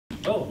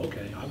Oh,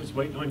 okay. I was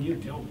waiting on you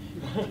to tell me.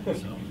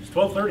 So it's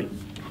 12:30.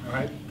 All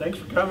right. Thanks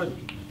for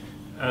coming.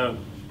 I'm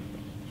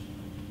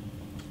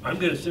going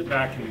to sit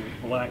back and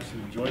relax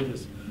and enjoy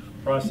this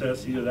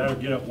process. Either that or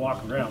get up and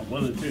walk around,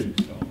 one of the two.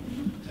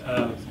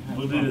 So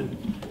we'll do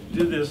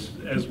this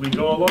as we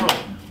go along.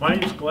 My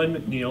name is Glenn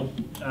McNeil.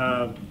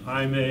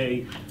 I'm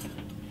a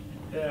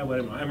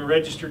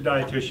registered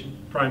dietitian,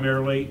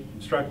 primarily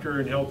instructor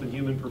in health and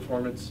human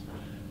performance.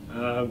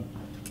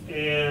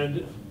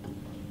 And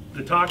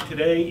the talk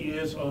today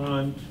is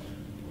on,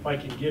 if I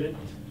can get it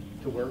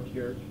to work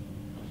here.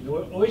 You know,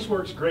 it always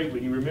works great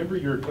when you remember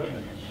your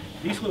equipment.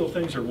 These little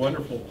things are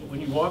wonderful.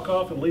 When you walk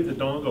off and leave the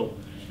dongle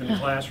in the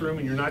classroom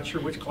and you're not sure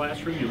which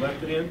classroom you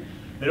left it in,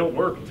 they don't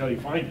work until you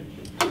find it.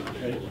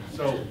 Okay?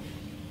 So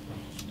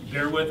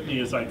bear with me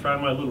as I try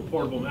my little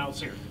portable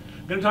mouse here.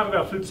 I'm going to talk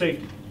about food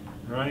safety,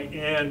 all right?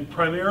 And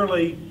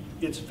primarily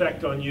its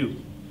effect on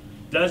you.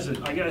 Does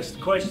it? I guess the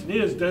question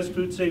is, does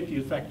food safety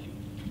affect you?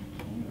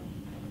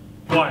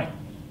 Why?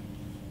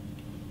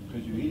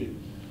 Because you eat it.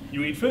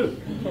 You eat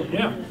food.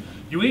 Yeah.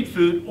 You eat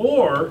food,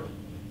 or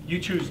you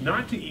choose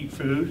not to eat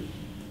food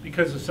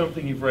because of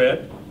something you've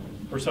read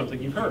or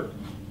something you've heard.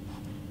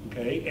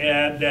 Okay,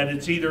 and that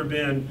it's either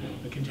been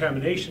a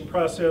contamination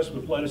process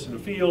with lettuce in a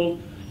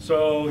field,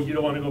 so you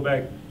don't want to go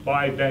back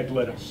buy bagged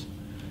lettuce.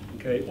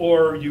 Okay,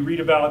 or you read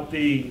about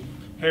the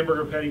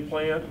hamburger patty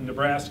plant in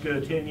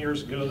Nebraska 10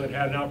 years ago that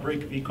had an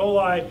outbreak of E.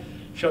 coli,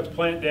 shut the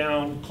plant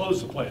down,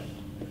 closed the plant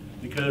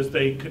because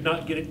they could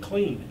not get it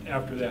clean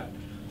after that.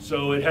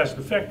 So it has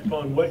an effect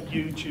upon what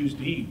you choose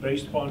to eat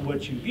based upon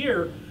what you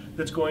hear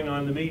that's going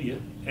on in the media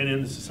and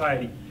in the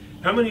society.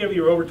 How many of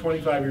you are over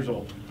 25 years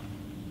old?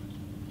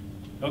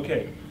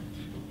 Okay.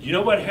 You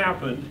know what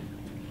happened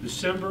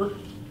December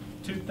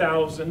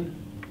 2000,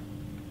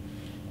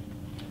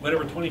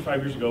 whatever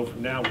 25 years ago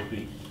from now would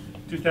be,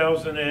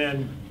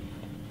 2009?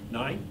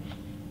 No.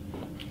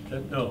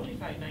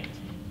 25,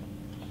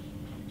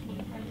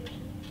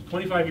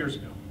 25 years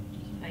ago.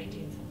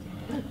 19.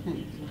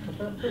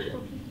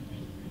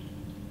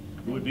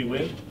 It would be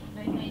when?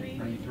 93.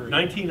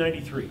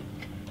 1993.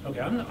 Okay,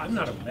 I'm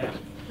not a math.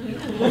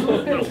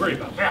 I'm not worried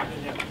about math.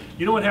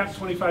 You know what happened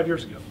 25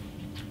 years ago?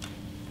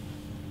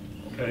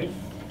 Okay,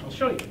 I'll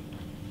show you.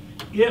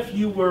 If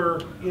you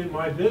were in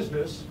my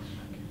business,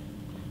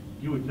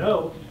 you would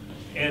know,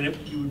 and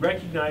if you would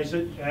recognize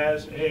it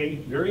as a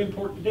very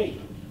important date.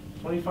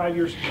 25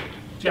 years ago,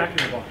 Jack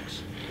in the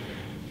Box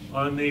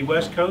on the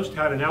West Coast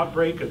had an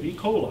outbreak of E.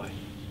 coli,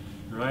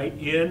 right,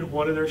 in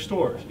one of their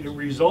stores. It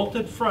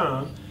resulted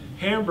from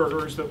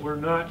hamburgers that were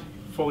not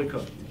fully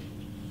cooked.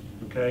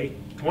 Okay,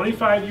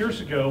 25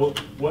 years ago,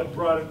 what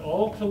brought it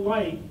all to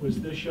light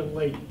was this young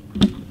lady,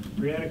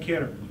 Brianna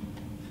Kenner.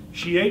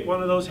 She ate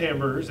one of those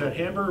hamburgers. That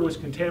hamburger was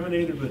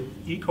contaminated with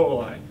E.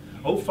 coli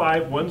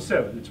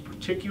 0517. It's a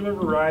particular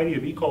variety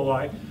of E.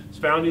 coli. It's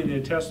found in the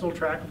intestinal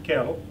tract of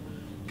cattle.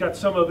 Got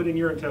some of it in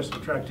your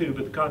intestinal tract too,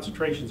 but the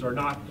concentrations are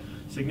not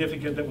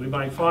significant that we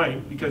might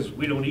find because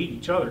we don't eat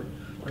each other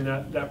in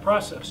that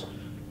process.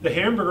 The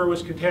hamburger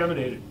was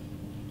contaminated.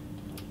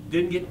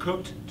 Didn't get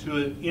cooked to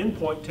an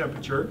endpoint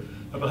temperature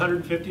of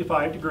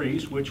 155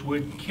 degrees, which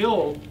would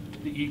kill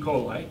the E.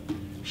 coli.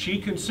 She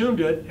consumed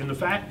it, and the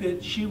fact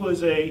that she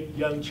was a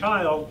young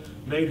child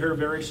made her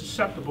very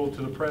susceptible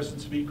to the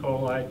presence of E.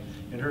 coli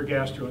in her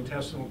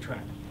gastrointestinal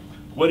tract.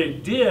 What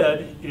it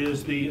did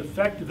is the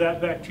effect of that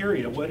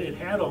bacteria, what it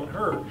had on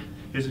her,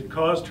 is it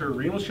caused her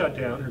renal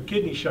shutdown, her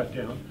kidney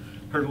shutdown,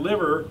 her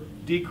liver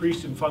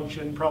decreased in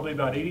function probably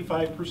about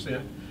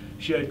 85%.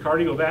 She had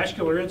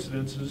cardiovascular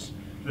incidences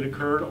that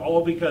occurred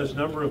all because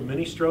number of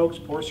mini strokes,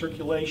 poor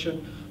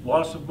circulation,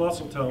 loss of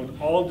muscle tone,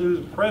 all due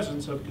to the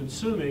presence of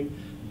consuming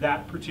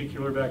that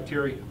particular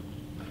bacteria.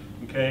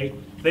 Okay,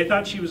 they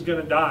thought she was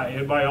going to die,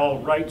 and by all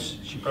rights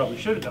she probably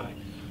should have died,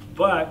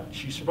 but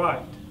she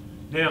survived.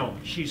 Now,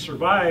 she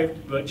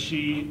survived, but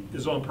she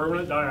is on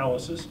permanent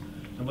dialysis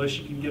unless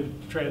she can get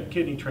a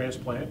kidney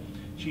transplant.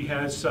 She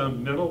has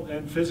some mental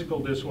and physical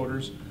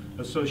disorders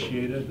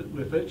associated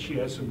with it. She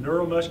has some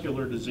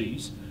neuromuscular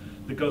disease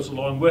that goes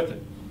along with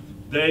it.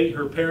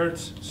 Her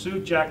parents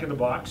sued Jack in the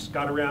Box,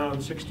 got around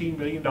 $16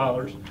 million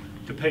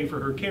to pay for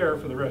her care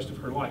for the rest of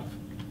her life.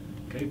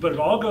 Okay, but it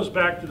all goes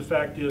back to the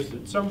fact is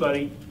that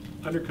somebody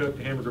undercooked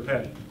the hamburger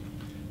patty.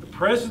 The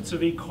presence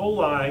of E.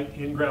 coli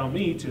in ground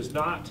meats is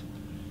not,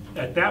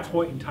 at that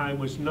point in time,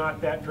 was not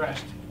that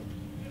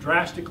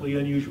drastically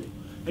unusual.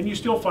 And you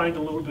still find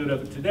a little bit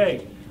of it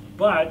today.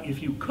 But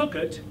if you cook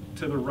it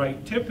to the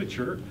right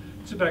temperature,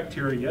 it's a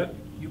bacteria,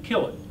 you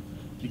kill it.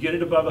 You get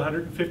it above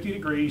 150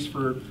 degrees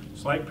for a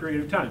slight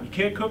period of time. You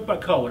can't cook by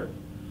color,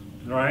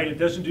 all right? It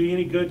doesn't do you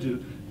any good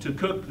to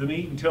cook the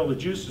meat until the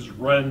juices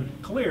run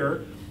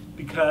clear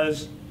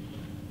because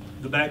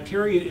the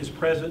bacteria is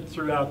present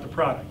throughout the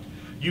product.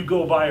 You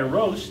go buy a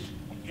roast,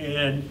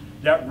 and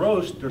that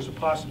roast, there's a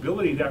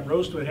possibility that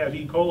roast would have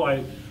E.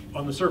 coli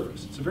on the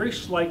surface. It's a very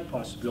slight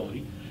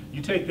possibility.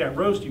 You take that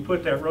roast, you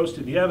put that roast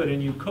in the oven,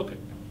 and you cook it.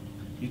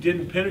 You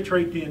didn't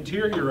penetrate the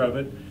interior of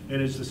it,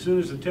 and as soon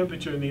as the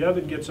temperature in the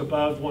oven gets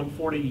above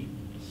 140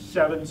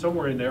 7,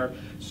 somewhere in there,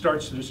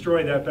 starts to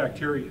destroy that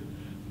bacteria.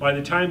 By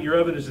the time your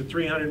oven is at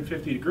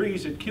 350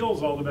 degrees, it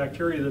kills all the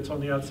bacteria that's on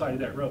the outside of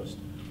that roast.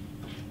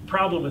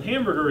 Problem with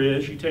hamburger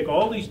is you take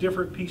all these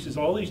different pieces,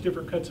 all these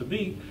different cuts of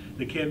meat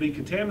that can be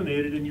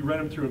contaminated, and you run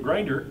them through a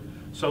grinder,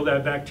 so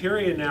that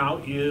bacteria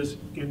now is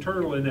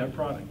internal in that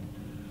product.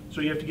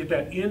 So you have to get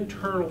that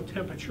internal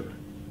temperature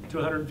to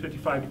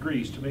 155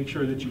 degrees to make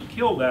sure that you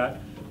kill that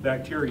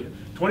bacteria.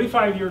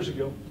 25 years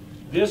ago,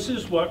 this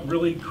is what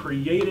really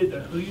created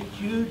a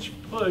huge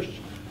push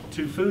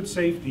to food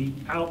safety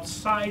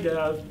outside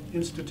of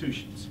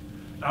institutions,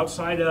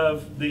 outside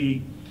of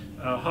the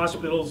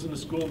hospitals and the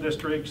school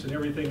districts and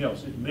everything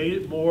else. It made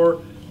it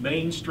more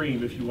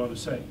mainstream, if you want to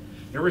say.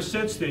 Ever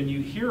since then,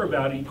 you hear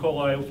about E.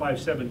 coli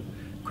 057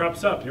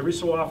 crops up every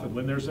so often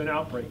when there's an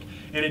outbreak.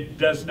 And it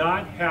does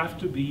not have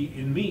to be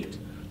in meat.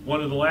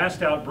 One of the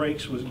last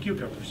outbreaks was in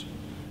cucumbers.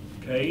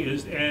 Okay,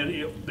 and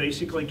it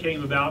basically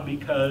came about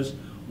because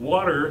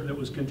water that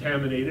was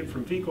contaminated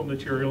from fecal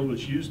material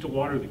was used to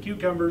water the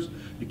cucumbers.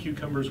 The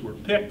cucumbers were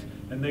picked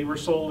and they were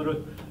sold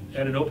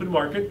at an open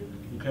market.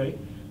 Okay,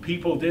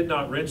 people did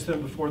not rinse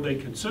them before they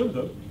consumed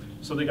them,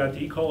 so they got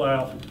the E. coli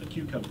off of the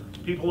cucumber.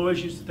 People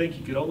always used to think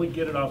you could only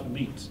get it off of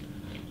meats,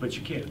 but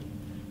you can't.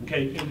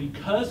 Okay, and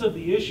because of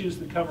the issues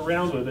that come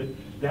around with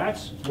it,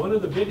 that's one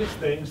of the biggest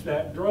things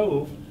that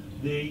drove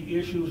the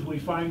issues we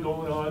find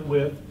going on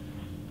with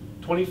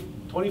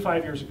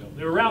 25 years ago.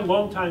 They were around a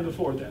long time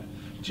before that.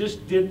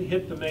 Just didn't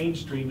hit the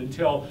mainstream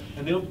until,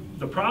 and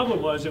the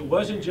problem was it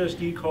wasn't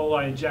just E.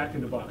 coli and Jack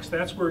in the Box.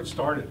 That's where it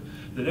started.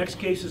 The next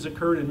cases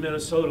occurred in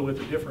Minnesota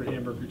with a different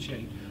hamburger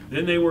chain.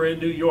 Then they were in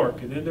New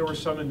York, and then there were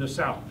some in the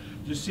South.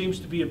 Just seems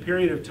to be a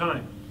period of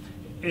time.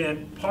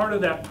 And part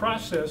of that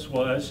process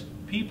was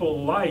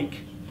people like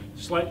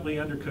slightly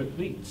undercooked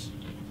meats.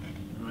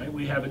 All right?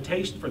 We have a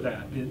taste for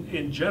that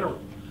in general.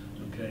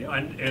 Okay,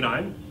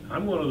 I'm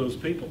one of those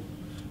people.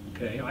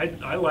 Okay,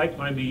 I like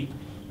my meat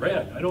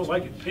red. I don't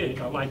like it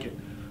pink. I like it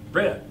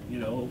red. You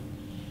know,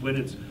 when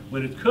it's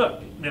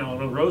cooked. Now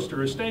on a roast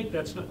or a steak,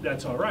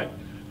 that's all right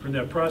from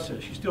that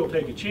process. You still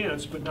take a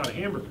chance, but not a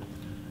hamburger.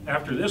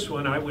 After this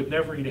one, I would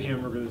never eat a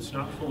hamburger that's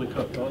not fully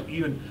cooked.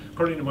 Even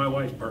according to my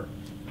wife, burnt.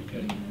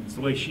 Okay, it's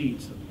the way she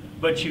eats them.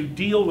 But you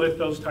deal with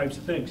those types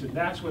of things, and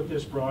that's what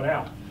this brought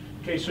out.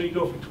 Okay, so you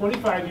go from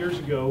 25 years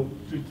ago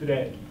to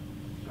today.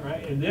 All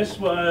right, and this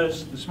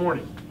was this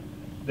morning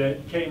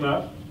that came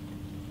up.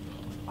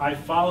 I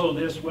follow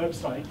this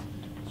website.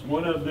 It's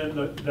one of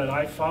them that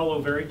I follow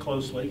very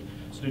closely.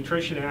 It's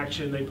Nutrition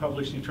Action. They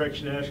publish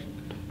Nutrition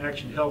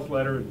Action Health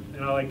Letter,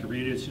 and I like to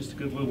read it. It's just a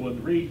good little one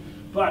to read.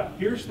 But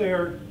here's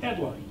their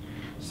headline.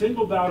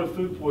 Single bout of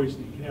food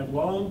poisoning can have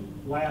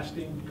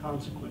long-lasting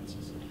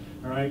consequences.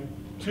 All right,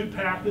 2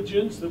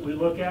 pathogens that we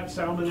look at,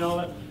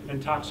 Salmonella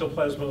and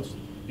Toxoplasmosis.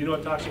 You know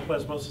what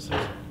Toxoplasmosis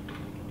is?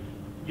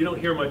 You don't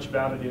hear much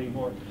about it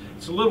anymore.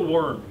 It's a little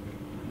worm,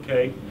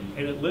 okay?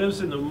 And it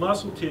lives in the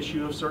muscle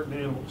tissue of certain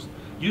animals.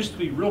 Used to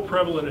be real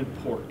prevalent in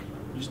pork.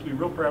 Used to be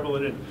real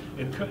prevalent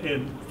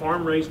in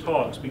farm-raised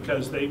hogs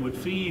because they would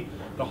feed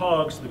the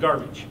hogs the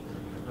garbage,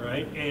 all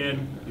right?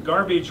 And the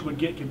garbage would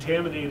get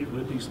contaminated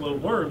with these little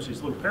worms,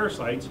 these little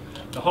parasites.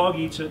 The hog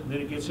eats it, and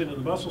then it gets into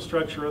the muscle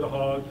structure of the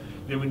hog.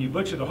 Then when you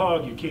butcher the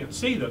hog, you can't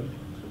see them.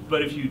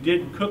 But if you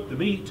didn't cook the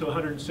meat to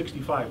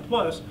 165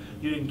 plus,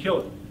 you didn't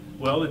kill it.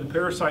 Well, then the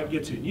parasite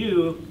gets in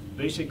you,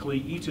 basically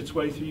eats its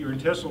way through your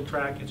intestinal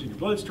tract, gets in your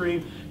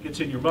bloodstream,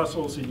 gets in your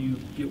muscles, and you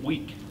get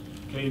weak,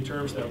 okay, in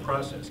terms of that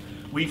process.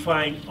 We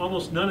find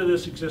almost none of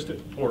this existed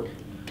in pork.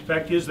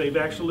 Fact is, they've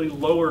actually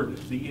lowered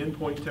the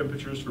endpoint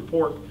temperatures for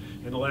pork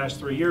in the last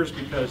 3 years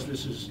because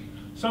this is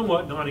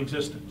somewhat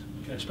non-existent,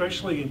 okay,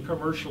 especially in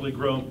commercially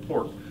grown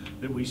pork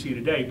that we see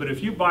today. But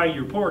if you buy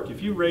your pork,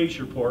 if you raise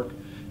your pork,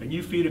 and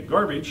you feed it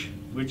garbage,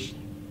 which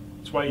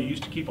that's why you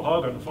used to keep a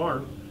hog on the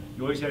farm.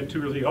 You always had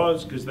 2 or 3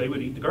 hogs because they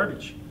would eat the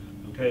garbage.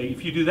 Okay,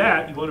 if you do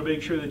that, you want to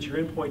make sure that your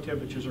endpoint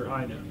temperatures are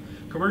high now.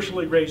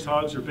 Commercially raised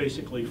hogs are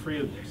basically free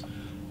of this.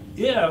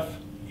 If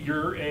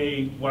you're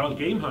a wild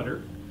game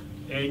hunter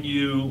and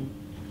you,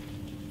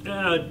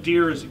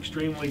 deer is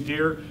extremely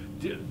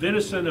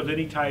venison of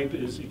any type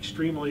is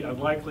extremely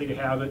unlikely to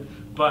have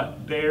it,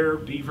 but bear,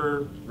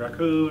 beaver,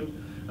 raccoon,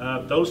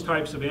 those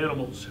types of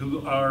animals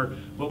who are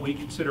what we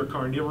consider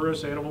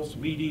carnivorous animals,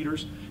 meat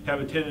eaters,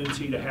 have a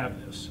tendency to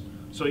have this.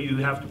 So you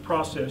have to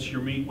process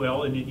your meat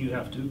well, and then you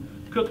have to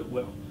cook it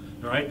well.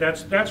 All right,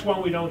 that's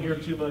one we don't hear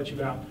too much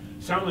about.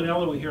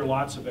 Salmonella we hear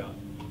lots about,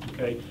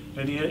 okay?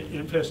 And the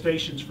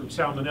infestations from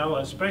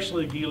Salmonella,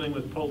 especially dealing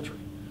with poultry.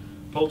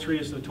 Poultry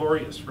is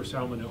notorious for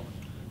Salmonella,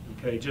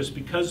 okay, just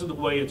because of the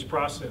way it's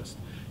processed.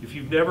 If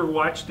you've never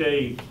watched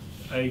a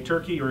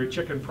turkey or a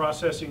chicken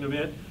processing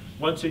event,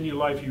 once in your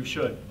life you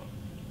should,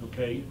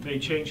 okay? It may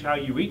change how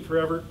you eat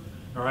forever,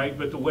 all right,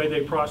 but the way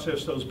they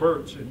process those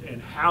birds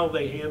and how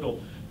they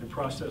handle and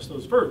process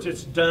those birds,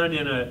 it's done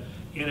in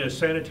a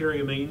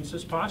sanitary means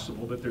as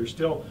possible, but there's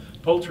still,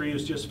 poultry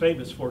is just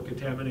famous for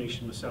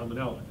contamination with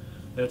Salmonella.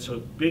 That's a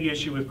big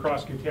issue with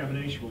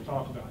cross-contamination we'll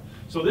talk about.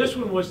 So this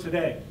one was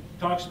today,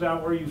 talks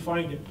about where you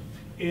find it.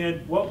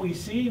 And what we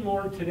see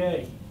more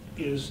today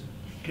is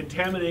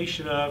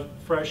contamination of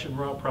fresh and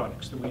raw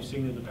products than we've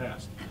seen in the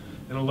past.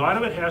 And a lot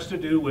of it has to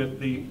do with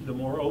the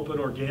more open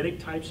organic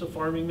types of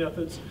farming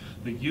methods,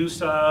 the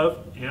use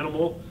of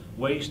animal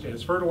waste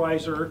as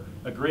fertilizer,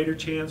 a greater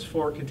chance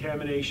for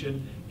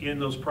contamination in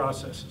those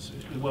processes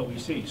is what we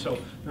see. So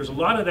there's a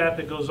lot of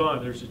that goes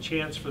on. There's a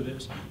chance for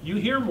this. You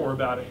hear more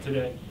about it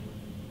today,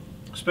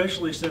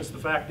 especially since the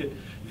fact that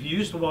if you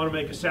used to want to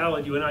make a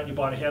salad, you went out and you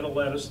bought a head of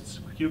lettuce, and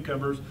some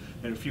cucumbers,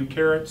 and a few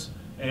carrots,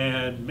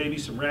 and maybe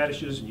some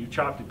radishes, and you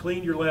chopped and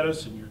cleaned your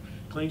lettuce, and you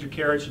cleaned your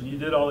carrots, and you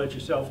did all that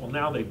yourself. Well,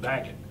 now they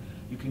bag it.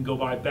 You can go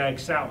buy bagged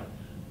salad.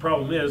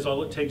 Problem is,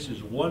 all it takes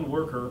is one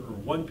worker or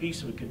one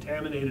piece of a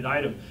contaminated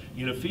item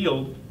in a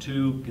field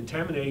to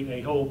contaminate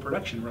a whole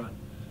production run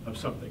of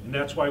something. And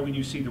that's why when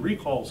you see the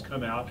recalls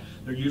come out,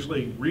 they're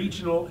usually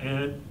regional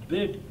and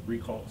big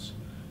recalls,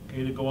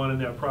 okay, that go on in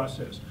that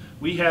process.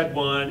 We had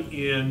one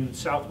in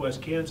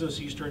southwest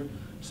Kansas,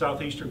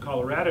 southeastern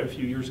Colorado a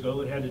few years ago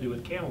that had to do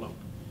with cantaloupe.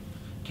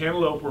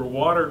 Cantaloupe were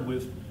watered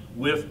with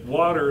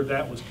water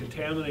that was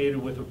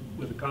contaminated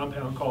with a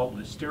compound called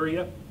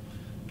listeria.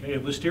 Okay,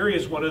 and listeria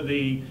is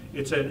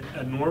it's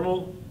a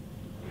normal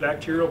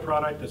bacterial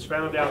product that's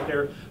found out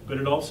there, but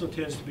it also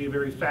tends to be a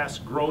very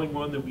fast growing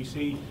one that we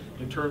see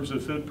in terms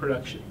of food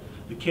production.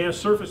 The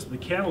surface of the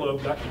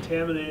cantaloupe got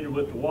contaminated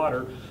with the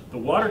water. The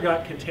water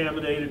got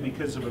contaminated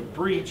because of a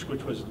breach,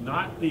 which was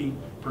not the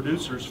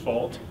producer's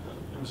fault.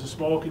 It was a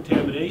small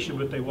contamination,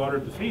 but they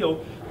watered the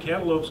field.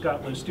 Cantaloupes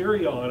got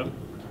listeria on them.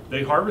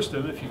 They harvest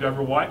them. If you've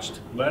ever watched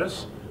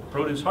lettuce,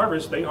 produce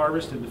harvest, they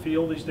harvest in the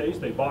field these days.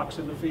 They box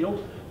in the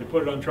field, they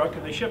put it on truck,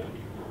 and they ship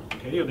it.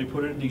 Okay, or they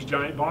put it in these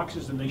giant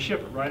boxes and they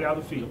ship it right out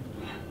of the field.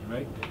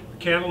 Right? The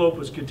cantaloupe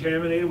was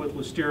contaminated with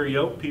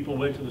listeria. People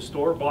went to the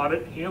store, bought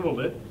it, handled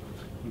it,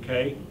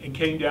 okay, and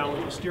came down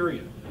with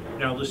listeria.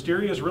 Now,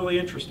 listeria is really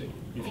interesting.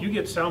 If you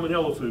get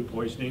salmonella food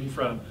poisoning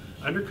from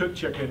undercooked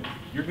chicken,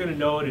 you're going to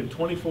know it in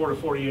 24 to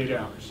 48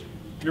 hours.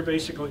 You're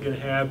basically going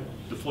to have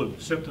the flu,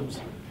 symptoms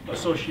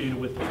associated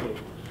with the flu.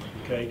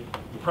 Okay?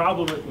 The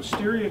problem with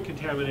listeria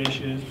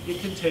contamination is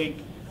it can take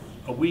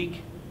a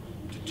week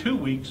to 2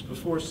 weeks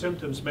before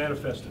symptoms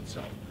manifest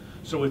itself.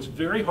 So it's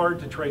very hard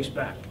to trace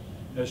back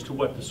as to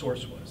what the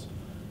source was.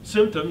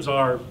 Symptoms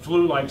are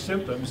flu-like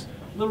symptoms,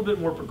 a little bit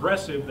more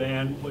progressive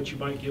than what you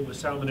might get with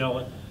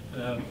salmonella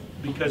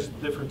because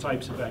of different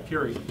types of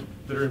bacteria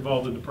that are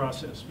involved in the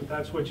process. But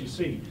that's what you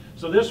see.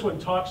 So this one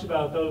talks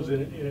about those,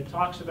 and it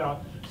talks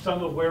about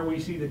some of where we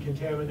see the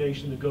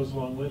contamination that goes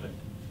along with it.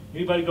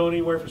 Anybody going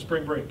anywhere for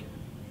spring break?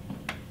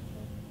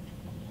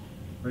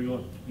 Where are you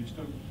going?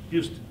 Houston.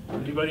 Houston.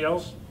 Anybody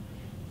else?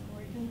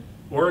 Oregon.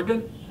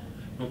 Oregon?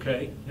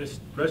 Okay. The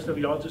rest of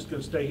y'all just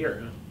going to stay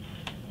here,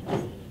 huh?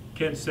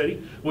 Kansas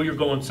City? Well, you're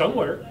going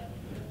somewhere,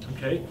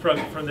 okay,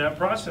 from that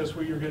process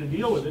where you're going to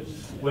deal with it.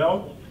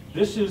 Well,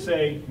 this is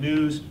a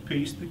news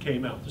piece that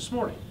came out this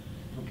morning,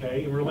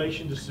 okay, in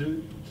relation to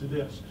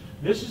this.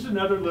 This is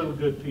another little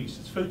good piece.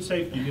 It's food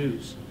safety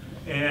news,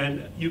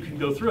 and you can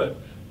go through it.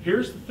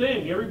 Here's the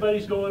thing.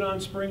 Everybody's going on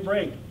spring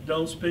break.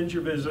 Don't spend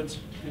your visits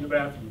in the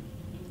bathroom,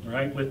 all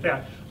right, with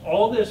that.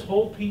 All this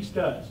whole piece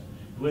does,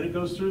 when it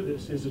goes through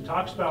this, is it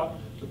talks about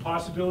the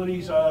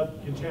possibilities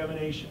of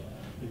contamination.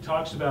 It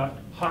talks about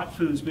hot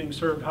foods being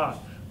served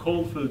hot,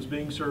 cold foods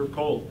being served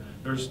cold.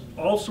 There's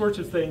all sorts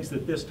of things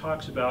that this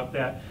talks about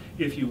that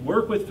if you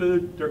work with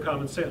food, they're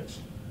common sense.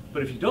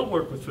 But if you don't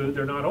work with food,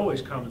 they're not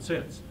always common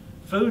sense.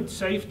 Food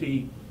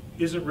safety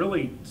isn't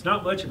really, it's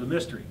not much of a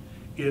mystery.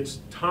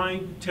 It's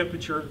time,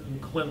 temperature, and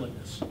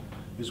cleanliness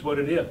is what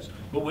it is.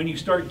 But when you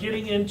start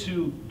getting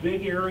into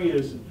big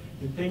areas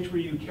and things where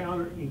you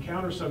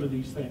encounter some of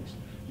these things,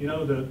 you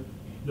know,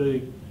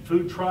 the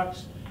food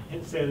trucks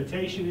and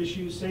sanitation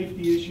issues,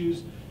 safety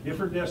issues,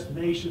 different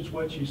destinations,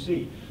 what you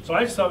see. So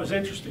I just thought it was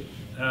interesting.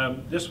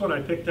 This one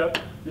I picked up,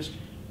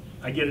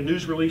 I get a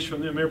news release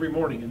from them every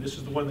morning, and this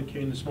is the one that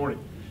came this morning,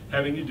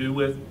 having to do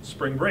with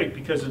spring break,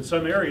 because in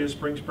some areas,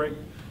 spring break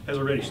has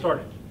already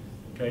started.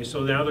 Okay,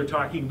 so now they're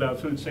talking about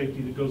food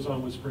safety that goes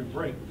on with spring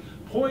break.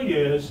 Point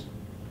is,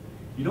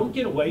 you don't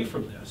get away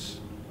from this,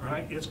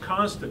 right? It's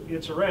constant,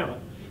 it's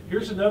around.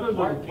 Here's another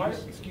little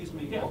piece. Excuse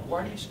me, Yeah.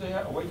 why do you stay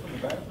away from the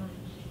bathroom?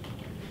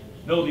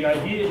 No, the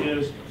idea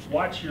is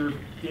watch your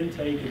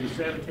intake and the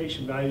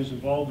sanitation values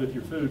involved with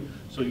your food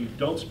so you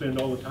don't spend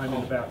all the time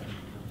in the bathroom.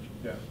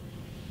 Yeah.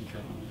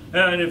 Okay.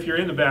 And if you're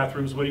in the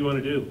bathrooms, what do you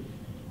want to do?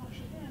 Wash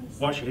your hands.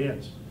 Wash your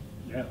hands.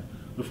 Yeah.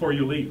 Before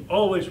you leave.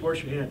 Always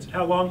wash your hands.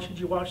 How long should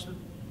you wash them?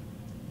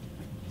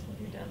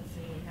 You're done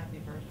singing happy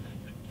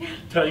birthday.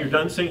 Till you're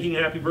done singing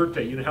happy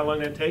birthday. You know how long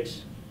that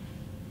takes?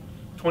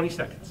 20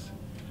 seconds.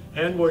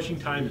 Hand washing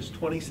time is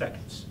 20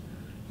 seconds.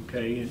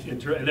 Okay,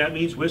 and that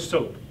means with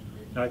soap,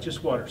 not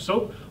just water.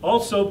 Soap, all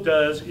soap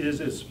does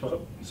is its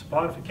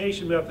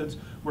saponification methods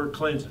where it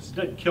cleanses. It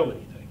doesn't kill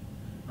anything.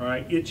 All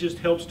right, it just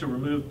helps to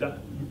remove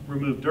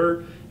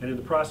dirt, and in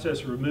the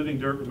process of removing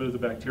dirt, remove the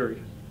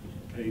bacteria.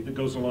 Okay, that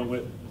goes along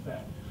with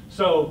that.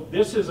 So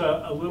this is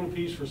a little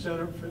piece for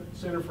Center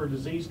for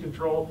Disease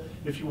Control.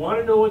 If you want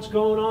to know what's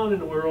going on in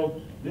the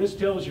world, this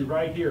tells you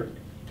right here.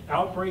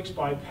 Outbreaks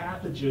by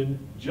pathogen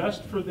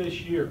just for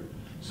this year.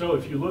 So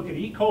if you look at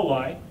E.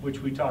 coli,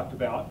 which we talked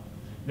about,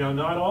 now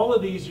not all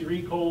of these are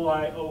E.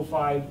 coli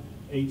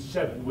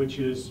 0587, which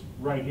is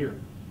right here.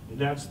 And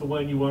that's the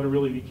one you want to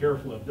really be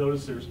careful of.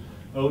 Notice there's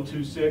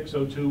 026,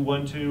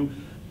 0212.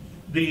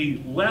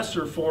 The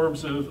lesser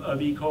forms of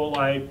E.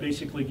 coli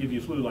basically give you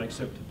flu-like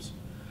symptoms.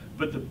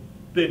 But the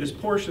biggest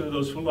portion of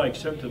those flu-like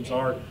symptoms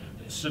are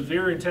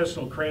severe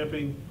intestinal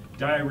cramping,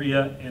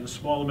 diarrhea, and a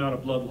small amount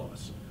of blood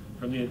loss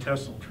from the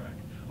intestinal tract.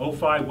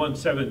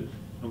 0517,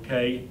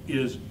 okay,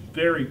 is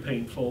very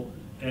painful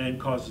and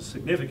causes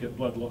significant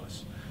blood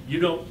loss. You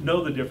don't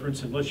know the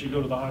difference unless you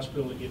go to the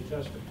hospital and get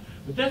tested.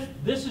 But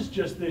this is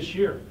just this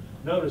year.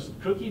 Notice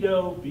cookie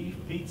dough, beef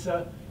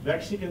pizza,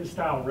 Mexican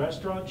style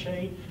restaurant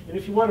chain. And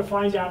if you want to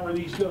find out where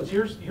these goes,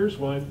 here's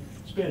one,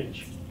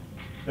 spinach.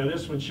 Now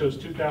this one shows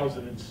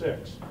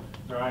 2006,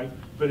 all right?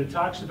 But it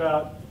talks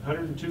about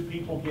 102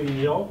 people getting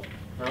ill,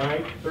 all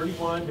right?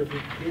 31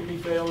 different kidney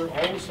failure,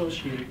 all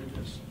associated with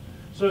this.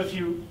 So if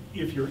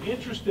you're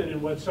interested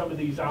in what some of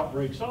these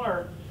outbreaks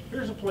are,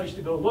 here's a place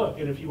to go look.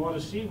 And if you want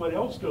to see what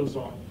else goes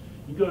on,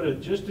 you go to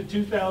just to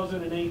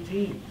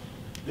 2018.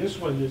 This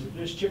one,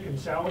 this chicken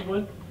salad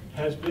one,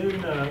 has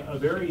been a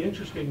very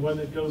interesting one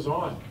that goes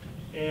on.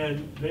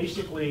 And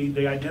basically,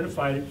 they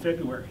identified it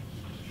February.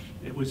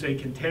 It was a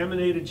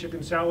contaminated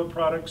chicken salad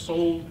product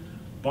sold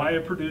by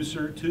a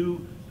producer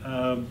to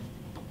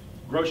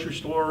grocery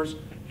stores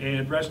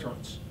and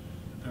restaurants.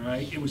 All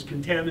right, it was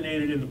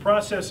contaminated in the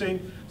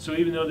processing, so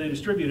even though they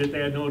distributed it, they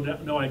had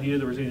no idea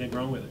there was anything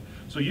wrong with it.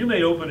 So you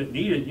may open it and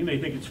eat it, you may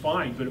think it's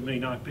fine, but it may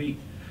not be.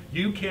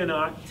 You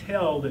cannot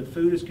tell that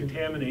food is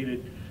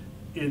contaminated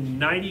in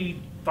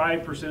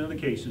 95% of the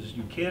cases.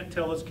 You can't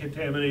tell it's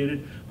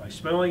contaminated by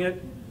smelling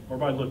it or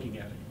by looking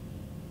at it.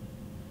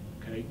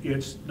 Okay,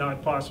 it's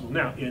not possible.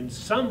 Now, in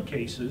some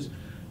cases,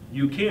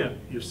 you can.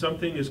 If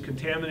something is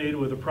contaminated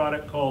with a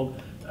product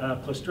called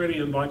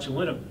Clostridium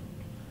botulinum,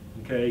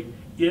 okay,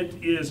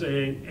 it is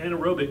an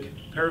anaerobic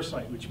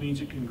parasite, which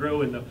means it can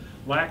grow in the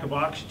lack of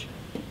oxygen.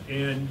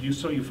 And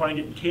so you find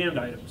it in canned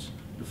items.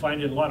 You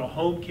find it in a lot of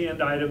home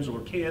canned items or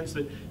cans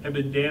that have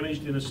been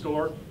damaged in a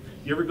store.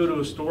 You ever go to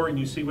a store and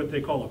you see what they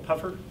call a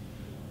puffer?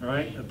 All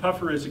right, a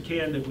puffer is a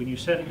can that when you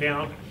set it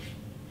down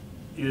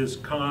is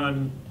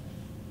concave,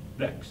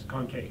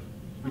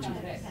 which is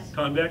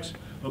convex.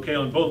 Okay,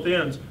 on both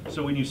ends.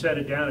 So when you set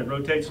it down, it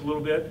rotates a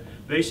little bit.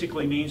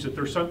 Basically means that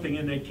there's something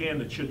in that can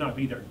that should not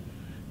be there.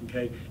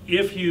 Okay,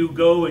 if you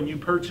go and you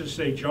purchase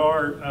a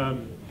jar, a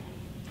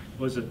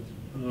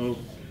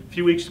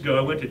few weeks ago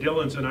I went to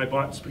Dillon's and I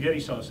bought spaghetti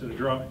sauce in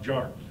a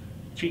jar.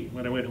 Cheap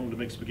when I went home to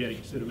make spaghetti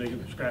instead of making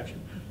it from scratch.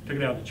 Took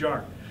it out of the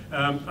jar.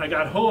 I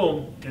got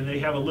home and they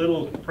have a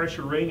little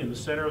pressure ring in the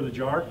center of the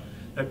jar.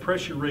 That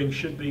pressure ring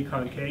should be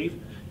concave.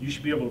 You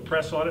should be able to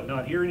press on it,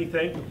 not hear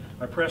anything.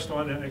 I pressed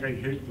on it and I got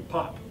hit the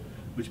pop,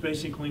 which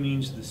basically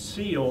means the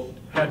seal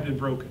had been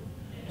broken.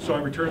 So I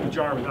returned the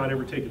jar without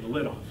ever taking the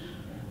lid off.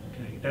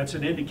 Okay, that's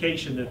an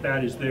indication that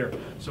that is there.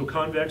 So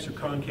convex or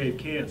concave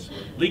cans.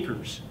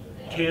 Leakers,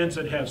 cans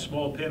that have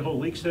small pinhole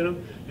leaks in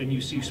them and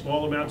you see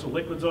small amounts of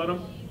liquids on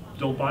them,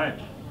 don't buy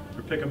them.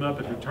 Or pick them up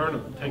and return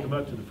them. Take them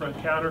up to the front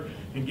counter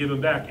and give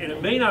them back. And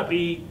it may not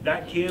be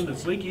that can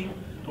that's leaking,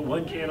 but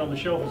one can on the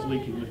shelf is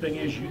leaking. The thing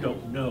is, you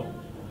don't know.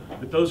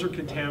 But those are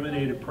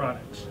contaminated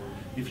products.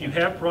 If you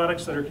have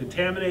products that are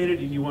contaminated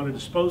and you want to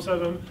dispose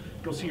of them,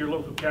 go see your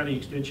local county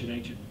extension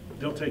agent.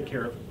 They'll take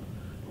care of them.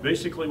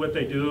 Basically what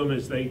they do them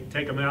is they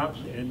take them out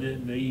and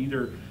then they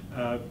either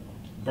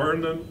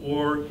burn them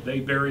or they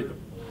bury them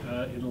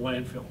in the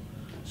landfill.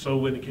 So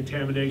when the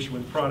contamination,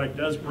 when the product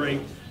does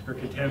break, or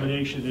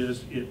contamination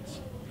it's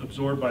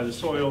absorbed by the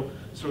soil.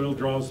 Soil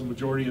draws the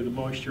majority of the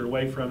moisture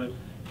away from it,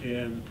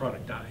 and the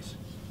product dies.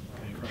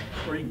 Okay,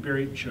 or you can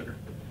bury it in sugar.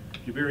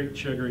 If you bury it in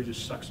sugar, it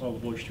just sucks all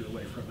the moisture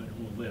away from it and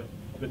won't live.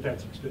 But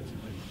that's expensive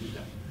when you do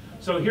that.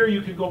 So here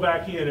you can go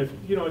back in if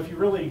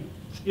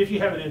you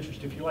have an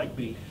interest, if you like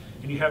me,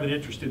 and you have an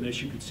interest in this,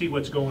 you can see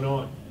what's going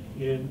on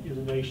in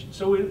the nation.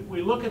 So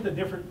we look at the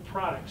different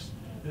products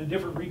and the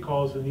different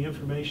recalls and the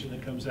information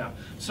that comes out.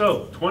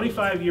 So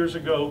 25 years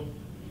ago,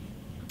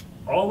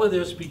 all of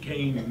this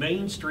became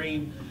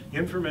mainstream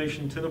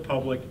information to the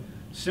public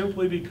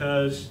simply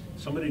because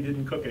somebody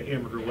didn't cook a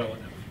hamburger well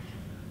enough.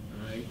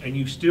 All right? And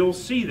you still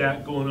see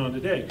that going on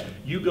today.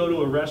 You go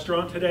to a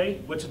restaurant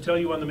today, what's it tell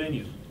you on the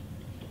menu?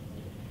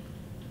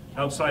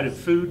 Outside of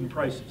food and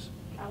prices.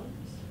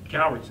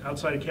 Calories,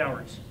 outside of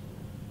calories.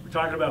 We're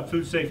talking about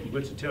food safety,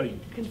 what's it tell you?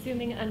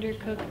 Consuming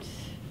undercooked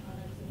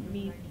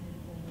meat.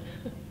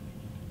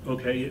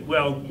 Okay,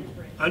 well,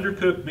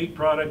 undercooked meat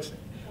products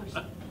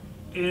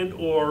and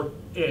or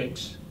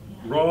eggs,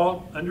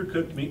 raw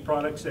undercooked meat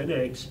products and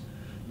eggs.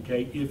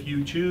 Okay, if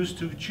you choose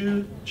to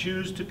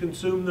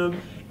consume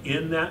them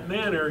in that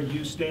manner,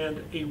 you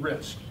stand a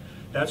risk.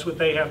 That's what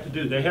they have to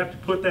do. They have to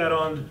put that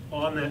on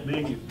that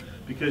menu,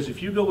 because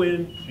if you go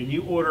in and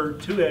you order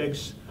 2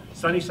 eggs,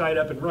 sunny side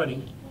up and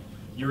running,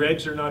 your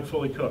eggs are not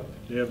fully cooked.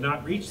 They have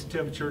not reached the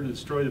temperature to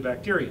destroy the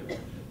bacteria,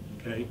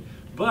 okay?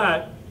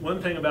 But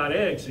one thing about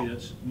eggs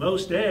is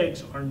most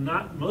eggs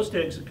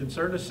that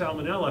concern us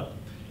salmonella,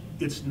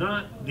 it's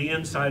not the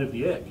inside of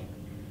the egg.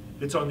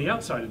 It's on the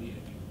outside of the egg.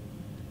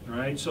 All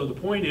right, so the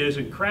point is,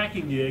 in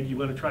cracking the egg, you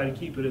want to try to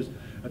keep it as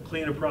a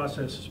clean a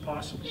process as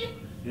possible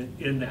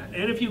in that.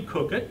 And if you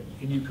cook it,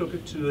 and you cook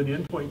it to an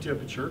endpoint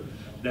temperature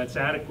that's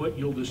adequate,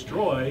 you'll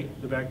destroy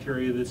the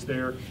bacteria that's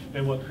there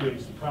and what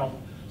creates the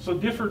problem. So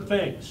different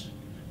things.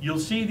 You'll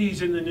see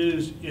these in the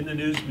news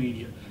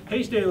media.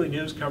 Hayes Daily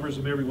News covers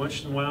them every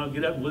once in a while.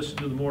 Get up and listen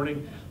to the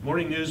morning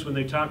news when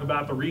they talk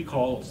about the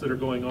recalls that are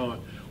going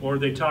on, or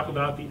they talk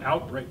about the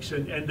outbreaks,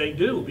 and they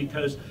do,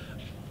 because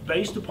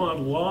based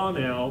upon law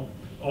now,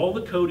 all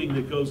the coding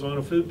that goes on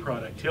a food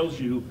product tells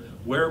you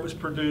where it was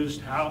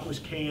produced, how it was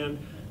canned,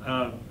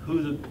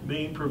 who the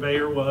main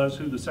purveyor was,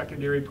 who the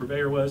secondary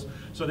purveyor was.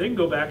 So they can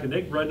go back and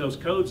they can run those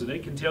codes, and they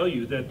can tell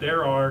you that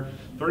there are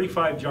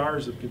 35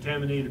 jars of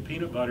contaminated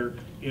peanut butter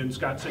in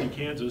Scott City,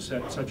 Kansas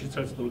at such and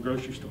such little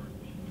grocery store.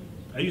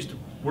 I used to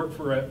work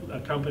for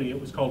a company,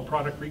 it was called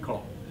Product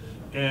Recall.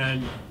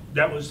 And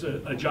that was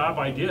a job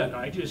I did.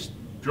 I just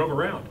drove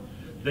around.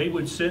 They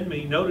would send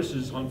me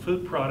notices on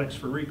food products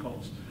for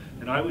recalls.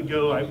 And I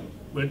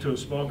went to a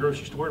small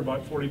grocery store and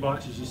bought 40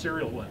 boxes of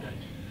cereal one day.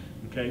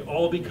 Okay,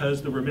 all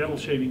because there were metal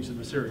shavings in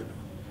the cereal.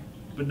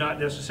 But not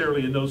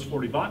necessarily in those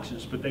 40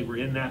 boxes, but they were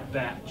in that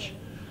batch.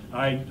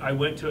 I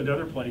went to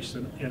another place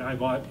and I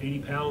bought 80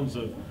 pounds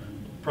of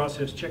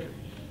processed chicken,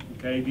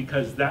 okay,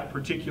 because that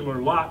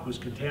particular lot was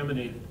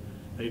contaminated.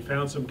 They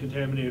found some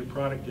contaminated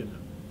product in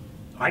them.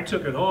 I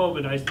took it home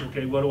and I said,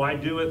 okay, what do I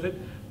do with it?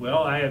 Well,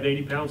 I have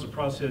 80 pounds of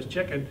processed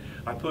chicken.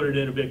 I put it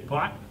in a big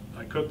pot.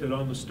 I cooked it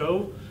on the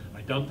stove.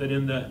 I dumped it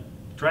in the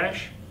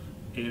trash,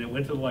 and it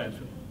went to the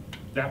landfill.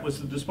 That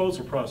was the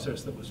disposal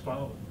process that was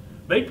followed.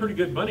 Made pretty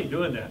good money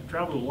doing that.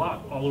 Traveled a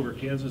lot all over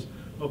Kansas,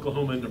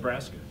 Oklahoma, and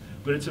Nebraska.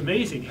 But it's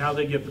amazing how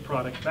they get the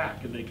product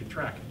back and they can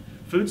track it.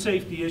 Food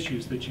safety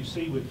issues that you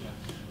see with that.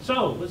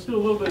 So let's do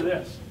a little bit of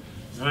this.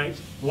 Right?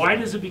 Why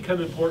does it become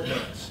important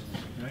to us?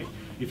 Right?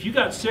 If you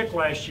got sick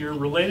last year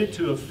related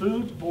to a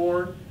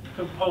foodborne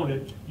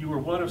component, you were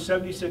one of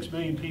 76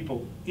 million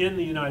people in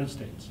the United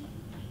States.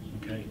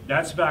 Okay,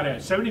 that's about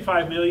it.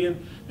 75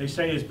 million, they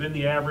say, has been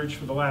the average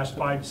for the last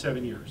 5 to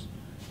 7 years.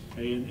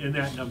 Okay, in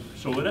that number.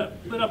 So it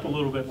went up a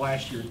little bit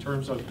last year in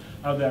terms of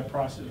that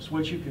process.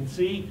 What you can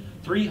see,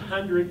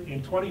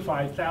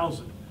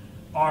 325,000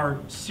 are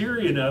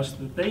serious enough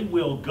that they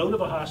will go to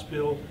the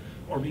hospital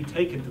or be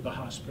taken to the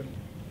hospital.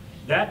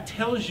 That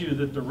tells you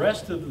that the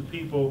rest of the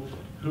people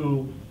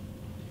who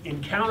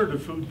encountered a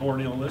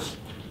foodborne illness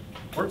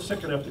weren't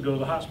sick enough to go to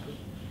the hospital.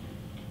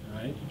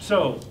 All right?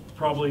 So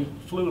probably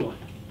flu-like.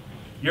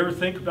 You ever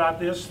think about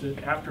this,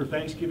 that after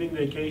Thanksgiving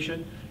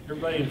vacation,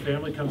 everybody in the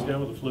family comes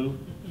down with the flu?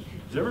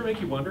 Does it ever make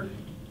you wonder?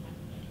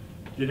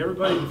 Did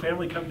everybody in the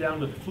family come down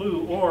with the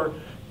flu, or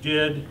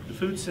did the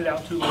food sit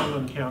out too long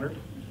on the counter?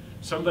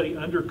 Somebody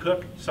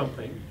undercooked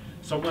something.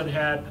 Someone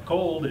had a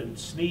cold and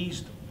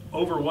sneezed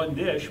over one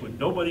dish when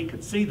nobody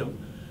could see them.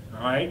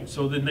 All right,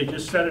 so then they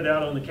just set it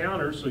out on the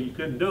counter so you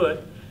couldn't do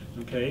it.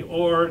 Okay,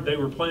 or they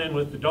were playing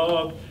with the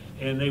dog,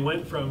 and they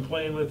went from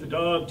playing with the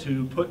dog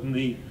to putting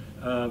the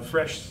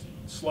fresh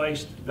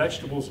sliced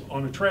vegetables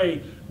on a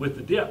tray with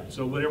the dip.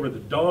 So whatever the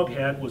dog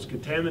had was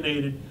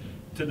contaminated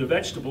to the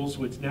vegetables,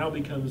 which now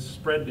becomes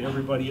spread to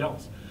everybody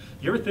else.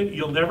 You ever think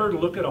you'll never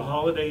look at a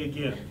holiday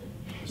again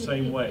the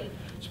same way,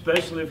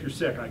 especially if you're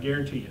sick, I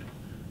guarantee you,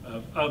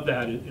 of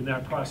that in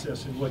that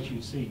process and what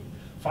you see.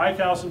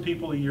 5,000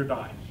 people a year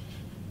die.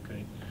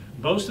 Okay,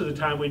 most of the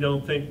time we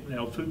don't think, you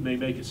know, food may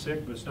make us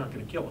sick, but it's not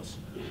going to kill us.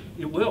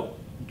 It will.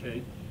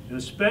 Okay. And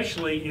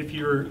especially if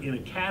you're in a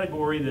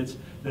category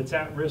that's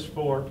at risk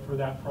for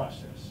that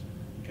process.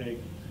 Okay,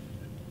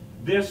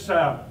 this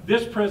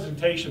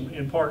presentation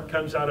in part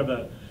comes out of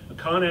a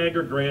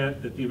ConAgra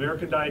grant that the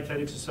American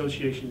Dietetics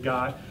Association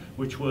got,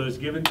 which was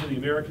given to the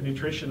American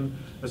Nutrition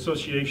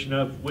Association,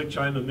 of which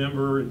I'm a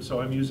member, and so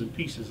I'm using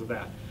pieces of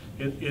that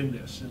in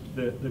this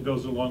that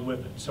goes along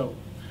with it. So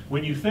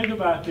when you think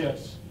about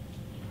this,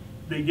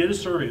 they did a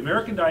survey.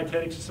 American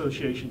Dietetics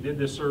Association did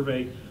this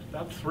survey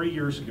about 3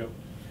 years ago.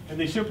 And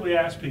they simply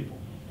asked people,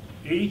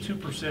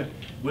 82%,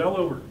 well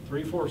over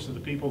 3/4 of the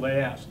people they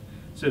asked,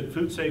 said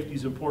food safety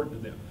is important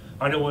to them.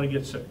 I don't want to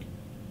get sick.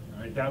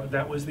 All right,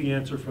 that was the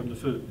answer from the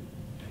food.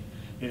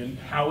 And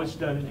how it's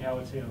done and how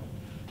it's handled.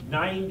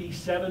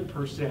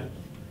 97%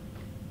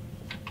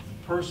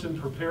 person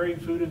preparing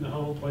food in the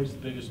home plays the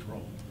biggest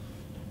role.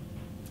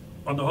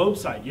 On the home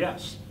side,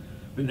 yes.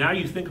 But now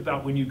you think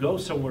about when you go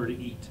somewhere to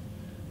eat.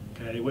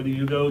 Okay, whether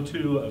you go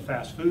to a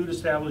fast food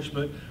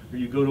establishment or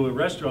you go to a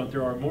restaurant,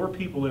 there are more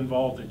people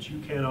involved that you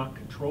cannot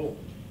control.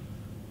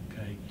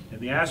 Okay, and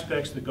the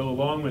aspects that go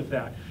along with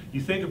that.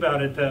 You think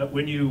about it,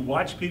 when you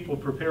watch people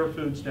prepare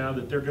foods now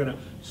that they're going to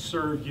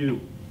serve you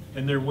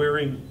and they're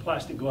wearing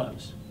plastic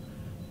gloves.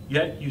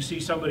 Yet you see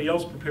somebody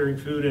else preparing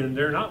food and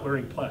they're not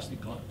wearing plastic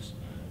gloves.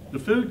 The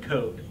food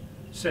code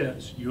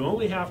says you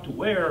only have to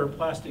wear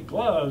plastic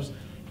gloves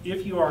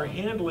if you are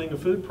handling a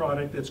food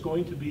product that's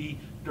going to be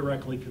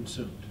directly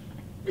consumed.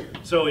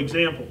 So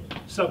example,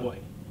 Subway.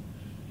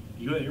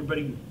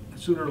 Everybody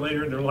sooner or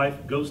later in their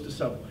life goes to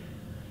Subway.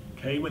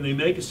 Okay, when they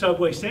make a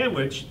Subway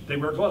sandwich, they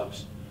wear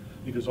gloves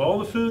because all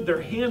the food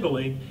they're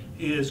handling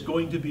is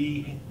going to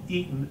be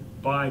eaten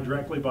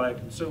directly by a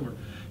consumer.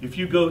 If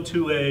you go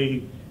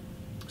to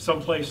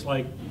someplace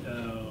like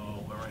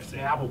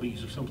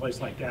Applebee's or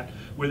someplace like that,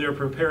 where they're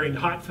preparing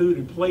hot food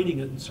and plating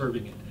it and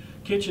serving it,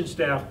 kitchen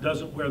staff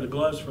doesn't wear the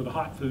gloves for the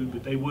hot food,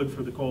 but they would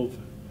for the cold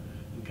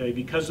food, okay,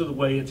 because of the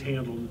way it's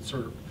handled and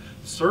served.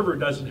 The server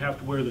doesn't have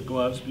to wear the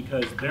gloves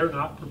because they're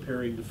not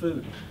preparing the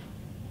food,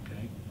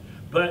 okay?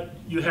 But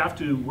you have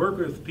to work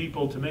with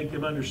people to make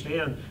them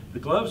understand the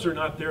gloves are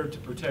not there to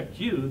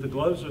protect you, the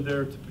gloves are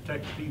there to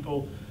protect the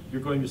people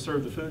you're going to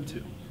serve the food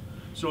to.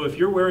 So if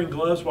you're wearing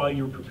gloves while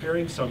you're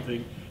preparing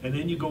something, and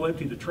then you go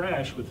empty the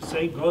trash with the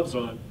same gloves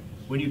on,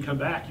 when you come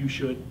back, you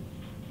should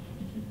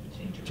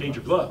change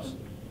your gloves.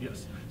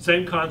 Yes.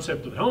 Same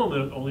concept at home,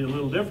 only a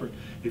little different.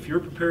 If you're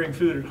preparing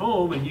food at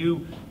home and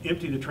you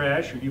empty the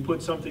trash or you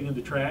put something in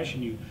the trash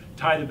and you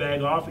tie the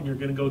bag off and you're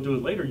going to go do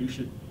it later, you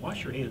should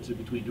wash your hands in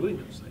between doing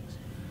those things.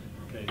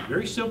 Okay,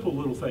 very simple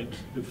little things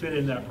that fit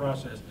in that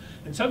process.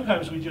 And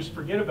sometimes we just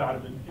forget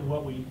about them in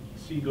what we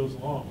see goes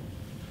along.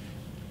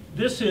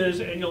 This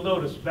is, and you'll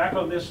notice, back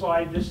on this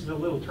slide, this is a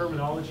little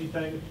terminology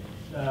thing.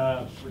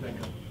 Where'd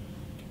that go?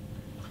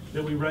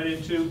 That we run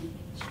into.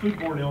 It's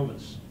foodborne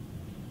illness.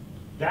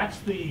 That's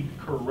the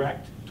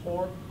correct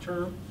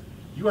term.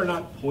 You are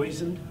not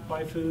poisoned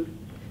by food.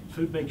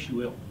 Food makes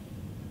you ill.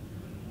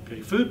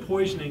 Okay, food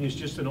poisoning is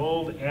just an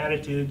old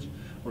adage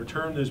or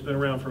term that's been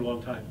around for a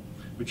long time.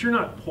 But you're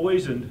not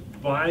poisoned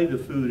by the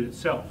food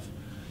itself.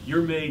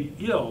 You're made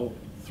ill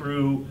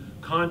through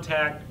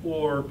contact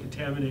or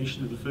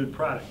contamination of the food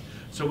product.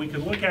 So we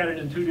can look at it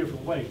in two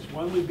different ways.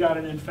 One, we've got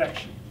an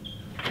infection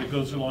that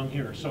goes along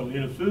here. So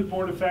in a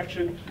foodborne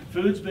infection,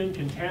 food's been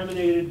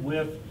contaminated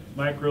with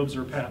microbes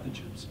or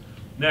pathogens.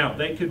 Now,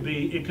 it could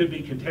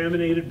be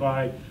contaminated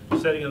by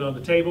setting it on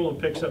the table and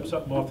picks up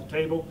something off the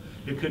table.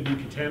 It could be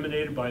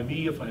contaminated by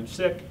me if I'm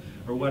sick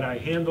or what I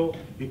handle.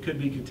 It could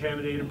be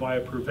contaminated by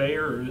a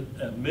purveyor or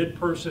a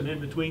mid-person in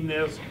between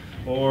this,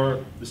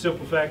 or the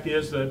simple fact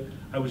is that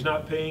I was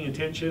not paying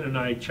attention and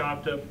I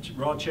chopped up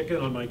raw chicken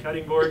on my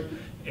cutting board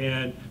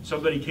and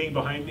somebody came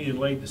behind me and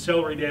laid the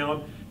celery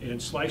down and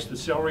sliced the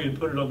celery and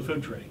put it on the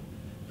food tray.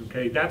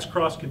 Okay, that's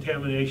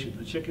cross-contamination.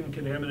 The chicken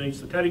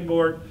contaminates the cutting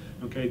board,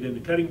 okay, then the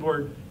cutting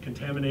board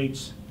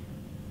contaminates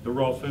the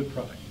raw food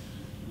product.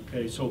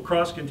 Okay, so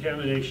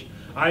cross-contamination.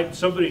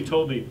 Somebody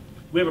told me,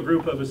 we have a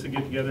group of us that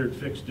get together and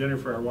fix dinner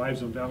for our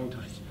wives on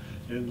Valentine's.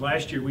 And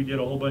last year we did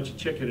a whole bunch of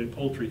chicken and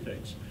poultry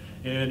things.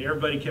 And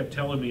everybody kept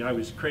telling me I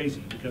was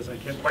crazy because I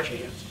kept, wash your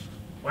hands,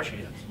 wash your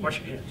hands, wash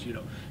your hands, you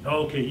know.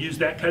 Okay, use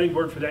that cutting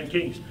board for that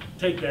kings.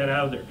 Take that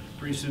out of there.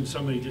 Pretty soon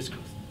somebody just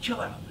goes, chill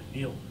out,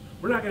 McNeil.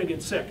 We're not going to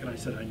get sick. And I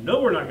said, I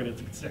know we're not going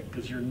to get sick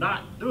because you're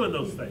not doing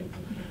those things,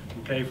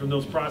 okay, from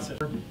those processes.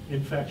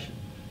 Infection.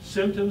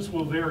 Symptoms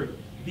will vary.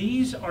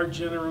 These are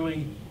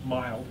generally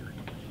milder.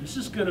 This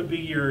is going to be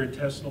your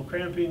intestinal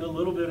cramping, a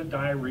little bit of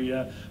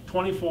diarrhea,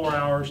 24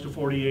 hours to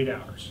 48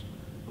 hours.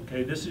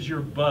 Okay, this is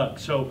your bug.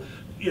 So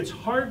it's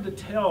hard to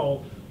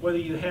tell whether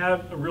you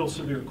have a real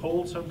severe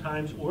cold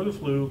sometimes, or the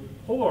flu,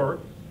 or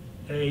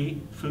a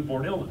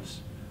foodborne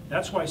illness.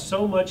 That's why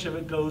so much of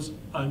it goes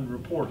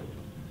unreported.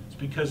 It's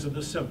because of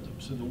the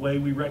symptoms and the way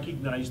we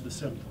recognize the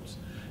symptoms.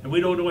 And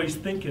we don't always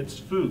think it's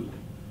food.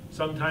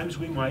 Sometimes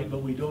we might,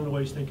 but we don't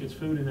always think it's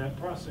food in that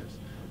process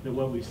than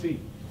what we see.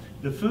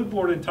 The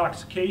foodborne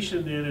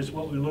intoxication then is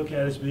what we look at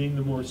as being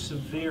the more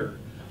severe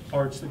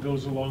parts that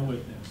goes along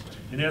with this.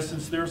 In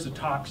essence, there's a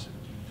toxin.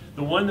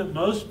 The one that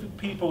most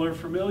people are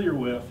familiar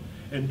with,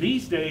 and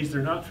these days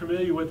they're not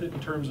familiar with it in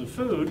terms of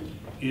food,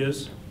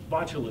 is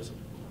botulism,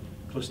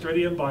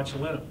 Clostridium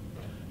botulinum.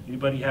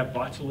 Anybody have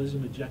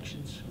botulism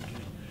injections? Okay.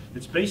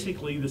 It's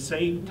basically the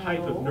same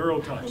type of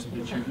neurotoxin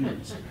that you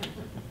use.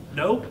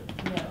 No?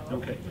 No.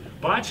 Okay.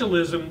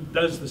 Botulism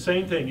does the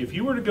same thing. If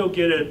you were to go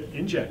get an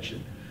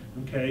injection,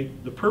 okay,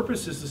 the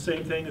purpose is the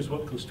same thing as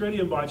what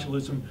Clostridium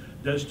botulism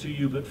does to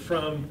you, but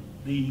from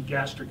the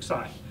gastric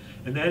side.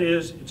 And that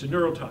is, it's a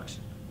neurotoxin.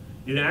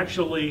 It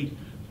actually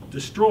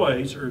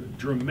destroys or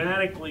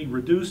dramatically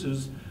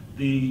reduces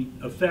the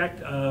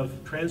effect of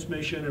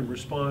transmission and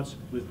response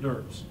with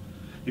nerves.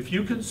 If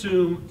you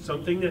consume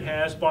something that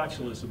has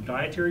botulism,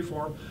 dietary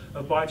form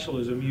of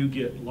botulism, you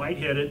get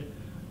lightheaded,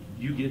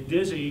 you get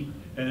dizzy,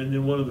 and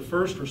then one of the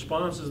first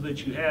responses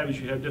that you have is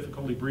you have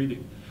difficulty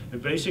breathing.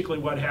 And basically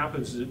what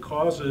happens is it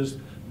causes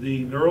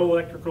the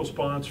neuroelectrical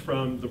response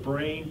from the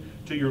brain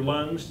to your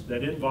lungs,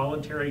 that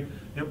involuntary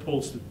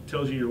impulse that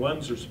tells you your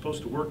lungs are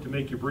supposed to work to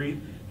make you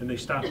breathe, and they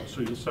stop,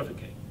 so you'll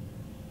suffocate.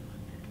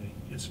 Okay.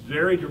 It's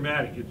very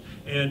dramatic,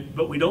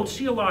 but we don't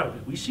see a lot of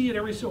it. We see it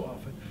every so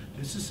often.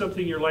 This is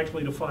something you're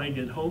likely to find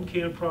in home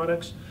canned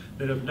products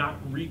that have not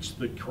reached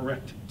the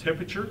correct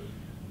temperature.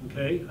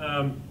 Okay.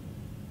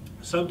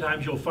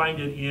 Sometimes you'll find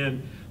it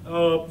in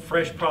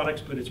fresh products,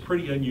 but it's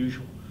pretty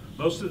unusual.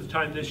 Most of the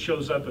time this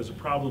shows up as a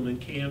problem in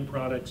canned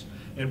products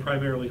and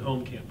primarily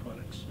home canned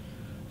products.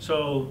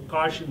 So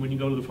caution when you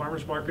go to the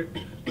farmer's market,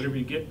 whatever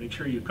you get, make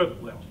sure you cook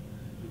it well.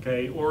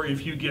 Okay, or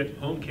if you get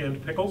home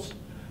canned pickles,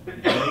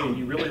 okay, and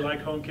you really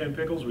like home canned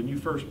pickles, when you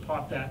first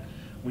pop that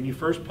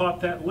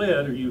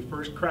lid or you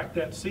first crack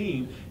that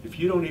seam, if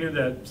you don't hear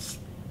that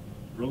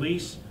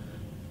release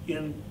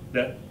in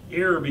that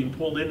air being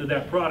pulled into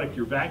that product,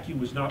 your vacuum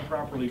was not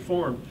properly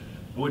formed,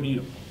 I wouldn't eat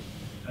them.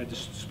 I'd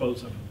just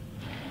dispose of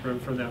them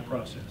from that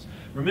process.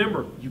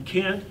 Remember, you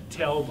can't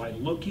tell by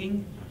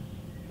looking,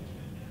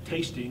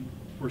 tasting,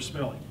 or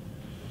smelling.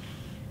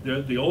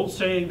 The old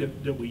saying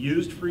that we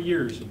used for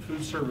years in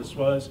food service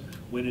was,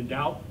 when in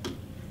doubt,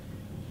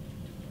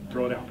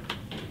 throw it out.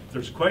 If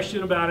there's a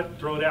question about it,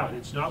 throw it out.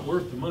 It's not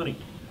worth the money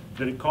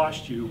that it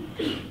costs you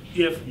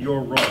if you're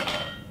wrong.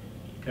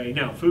 Okay,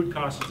 now food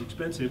cost is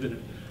expensive,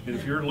 and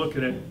if you're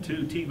looking at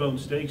 2 T-bone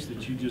steaks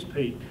that you just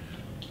paid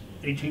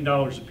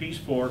 $18 a piece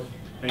for,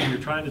 and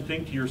you're trying to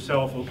think to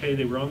yourself, okay,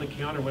 they were on the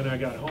counter when I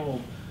got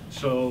home,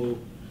 so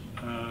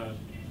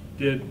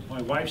did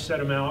my wife set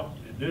them out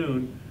at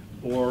noon,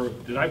 or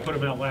did I put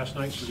them out last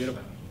night and forget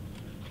about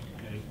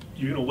it? Okay,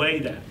 you're going to weigh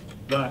that,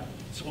 but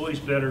it's always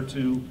better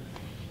to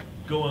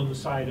go on the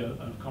side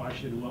of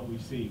caution in what we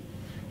see.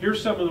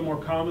 Here's some of the more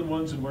common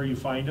ones and where you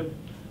find them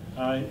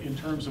in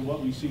terms of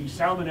what we see.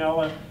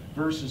 Salmonella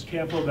versus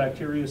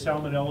Campylobacteria.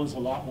 Salmonella is a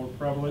lot more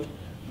prevalent.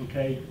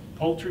 Okay,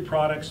 poultry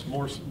products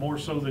more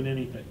so than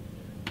anything.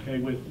 Okay,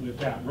 with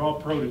that raw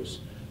produce,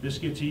 this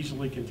gets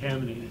easily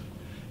contaminated.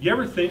 You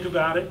ever think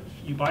about it?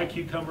 You buy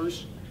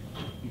cucumbers,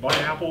 you buy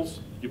apples,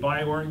 you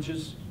buy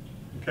oranges.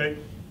 Okay,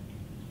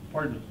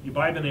 pardon me. You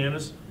buy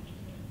bananas.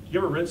 You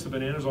ever rinse the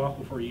bananas off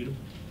before you eat them?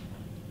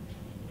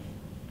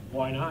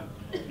 Why not?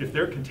 If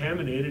they're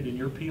contaminated and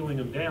you're peeling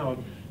them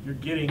down, you're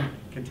getting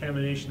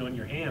contamination on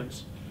your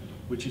hands,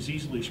 which is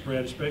easily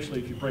spread, especially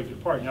if you break it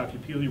apart. Now, if you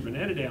peel your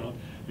banana down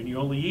and you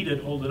only eat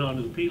it holding on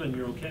to the peeling,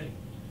 you're okay.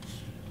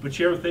 But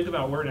you ever think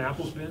about where an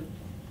apple's been?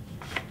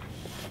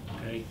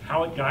 Okay,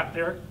 how it got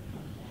there?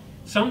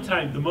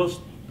 Sometimes the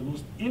most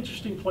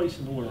interesting place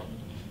in the world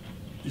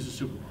is a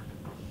supermarket.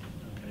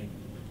 Okay,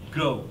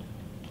 go,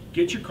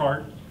 get your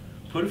cart,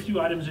 put a few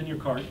items in your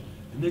cart,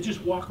 and then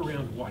just walk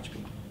around and watch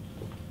people.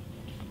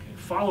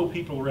 Follow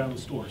people around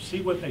the store,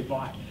 see what they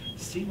buy,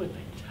 see what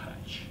they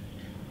touch.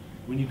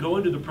 When you go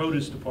into the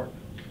produce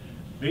department,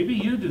 maybe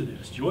you do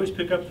this. Do you always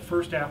pick up the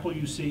first apple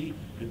you see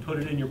and put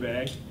it in your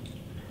bag?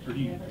 Or do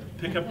you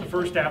pick up the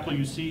first apple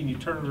you see and you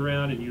turn it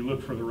around and you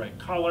look for the right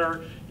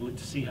color, you look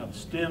to see how the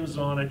stem's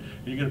on it,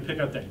 and you're going to pick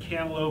up that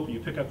cantaloupe, and you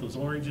pick up those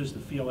oranges to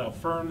feel how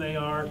firm they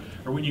are,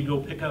 or when you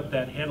go pick up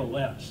that head of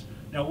lettuce.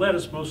 Now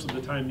lettuce most of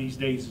the time these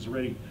days is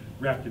already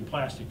wrapped in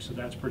plastic, so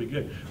that's pretty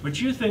good.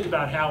 But you think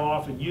about how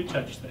often you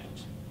touch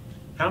things.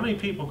 How many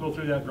people go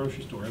through that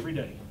grocery store every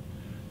day?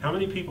 How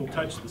many people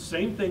touch the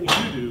same thing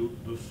you do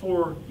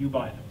before you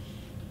buy them?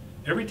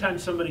 Every time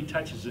somebody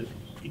touches it,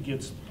 it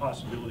gets the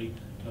possibility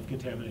of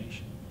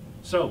contamination.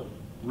 So,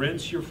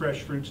 rinse your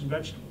fresh fruits and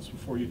vegetables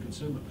before you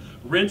consume them.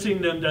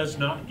 Rinsing them does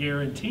not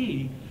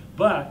guarantee,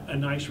 but a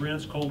nice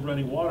rinse, cold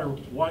running water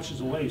washes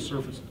away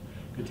surface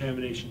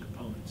contamination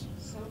components.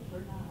 Soap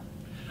or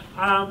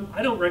not?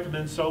 I don't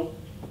recommend soap.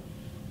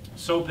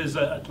 Soap is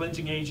a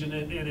cleansing agent,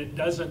 and it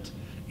doesn't.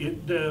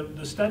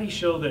 The studies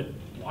show that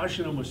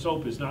washing them with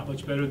soap is not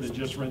much better than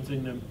just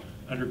rinsing them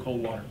under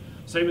cold water.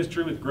 Same is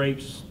true with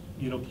grapes,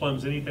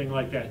 plums, anything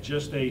like that.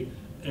 Just a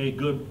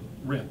good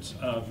rinse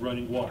of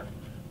running water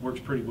works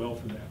pretty well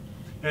for that.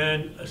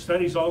 And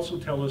studies also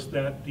tell us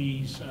that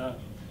these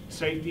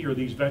safety or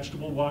these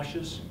vegetable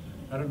washes,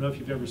 I don't know if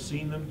you've ever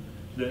seen them,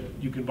 that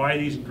you can buy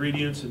these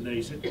ingredients and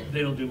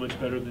they don't do much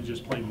better than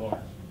just plain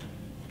water.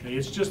 Okay,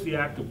 it's just the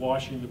act of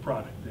washing the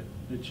product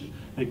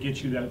that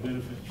gets you that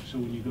benefit. So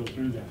when you go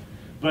through that,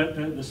 but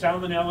the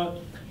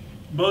salmonella,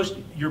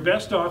 you're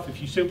best off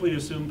if you simply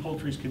assume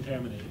poultry is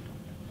contaminated,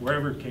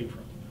 wherever it came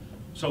from.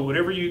 So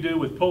whatever you do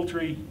with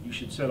poultry, you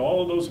should set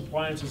all of those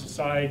appliances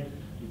aside,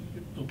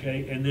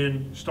 okay, and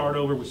then start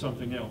over with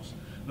something else.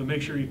 But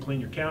make sure you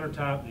clean your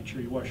countertop, make sure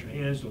you wash your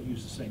hands, don't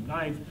use the same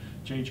knife,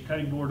 change your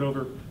cutting board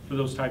over for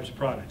those types of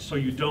products. So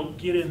you don't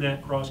get in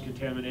that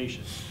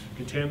cross-contamination,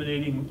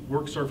 contaminating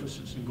work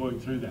surfaces and going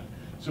through that.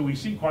 So we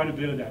see quite a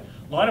bit of that.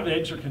 A lot of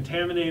eggs are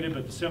contaminated,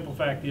 but the simple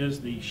fact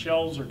is the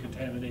shells are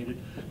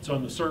contaminated. It's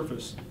on the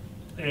surface.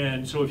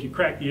 And so if you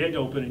crack the egg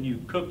open and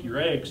you cook your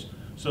eggs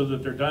so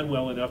that they're done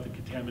well enough, the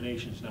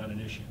contamination is not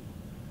an issue.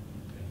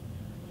 Okay.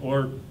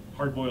 Or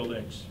hard-boiled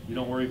eggs. You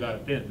don't worry about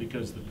it then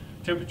because the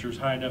temperature is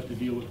high enough to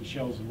deal with the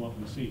shells and what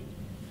we see.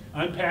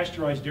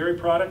 Unpasteurized dairy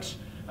products,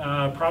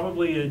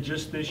 probably in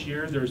just this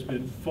year, there's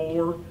been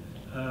 4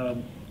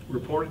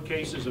 reported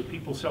cases of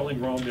people selling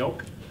raw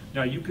milk.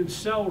 Now you can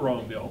sell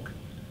raw milk,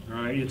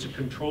 all right? It's a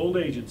controlled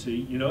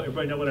agency.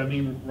 Everybody know what I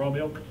mean with raw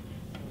milk?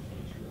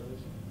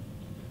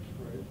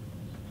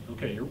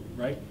 Okay, you're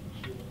right.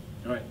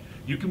 All right.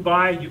 You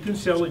can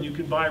sell and you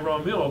can buy raw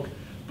milk,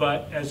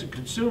 but as a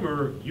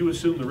consumer, you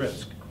assume the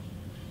risk.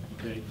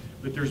 Okay.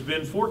 But there's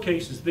been 4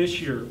 cases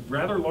this year,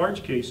 rather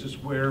large cases,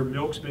 where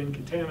milk's been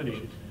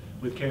contaminated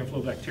with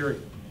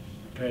campylobacteria,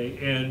 okay,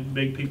 and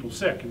made people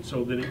sick. And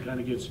so then it kind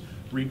of gets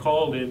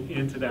recalled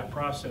into that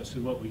process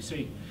and what we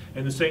see.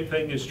 And the same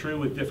thing is true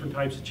with different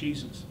types of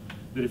cheeses.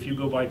 That if you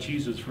go buy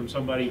cheeses from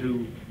somebody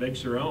who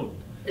makes their own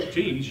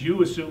cheese,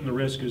 you assume the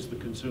risk is the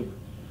consumer,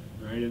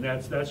 right? And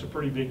that's a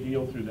pretty big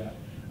deal through that.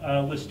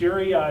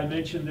 Listeria, I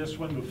mentioned this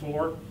one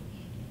before.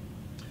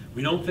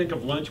 We don't think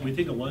of lunch, we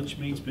think of lunch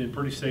meat's been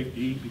pretty safe to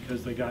eat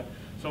because they got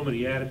so many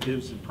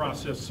additives and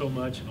processed so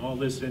much and all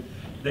this, and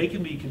they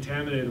can be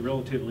contaminated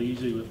relatively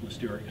easily with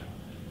listeria.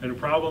 And the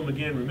problem,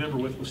 again, remember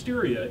with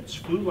listeria, it's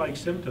flu-like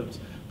symptoms,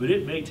 but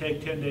it may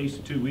take 10 days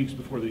to 2 weeks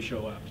before they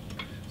show up.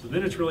 So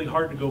then it's really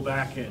hard to go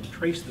back and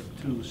trace them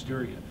to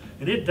listeria.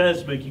 And it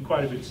does make you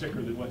quite a bit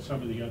sicker than what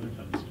some of the other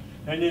does.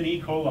 And then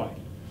E. coli,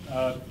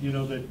 you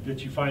know,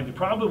 that you find. The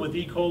problem with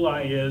E.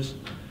 coli is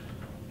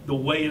the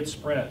way it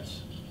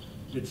spreads.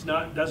 It's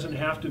not, doesn't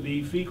have to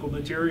be fecal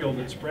material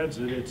that spreads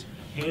it. It's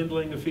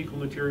handling of fecal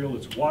material.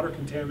 It's water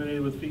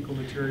contaminated with fecal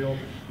material.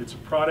 It's a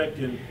product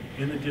in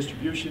the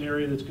distribution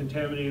area that's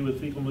contaminated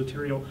with fecal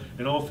material.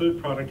 And all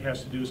food product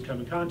has to do is come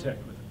in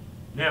contact with it.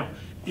 Now,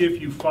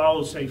 if you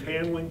follow safe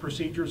handling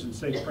procedures and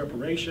safe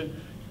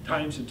preparation,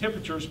 times and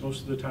temperatures,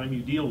 most of the time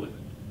you deal with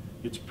it.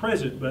 It's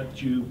present,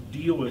 but you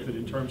deal with it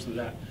in terms of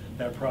that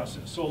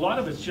process. So a lot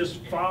of it's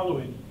just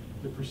following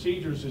the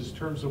procedures in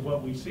terms of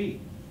what we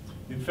see.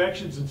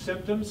 Infections and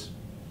symptoms,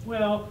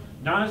 well,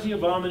 nausea,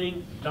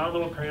 vomiting,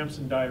 abdominal cramps,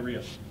 and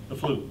diarrhea, the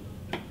flu.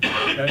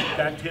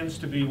 That tends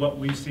to be what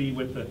we see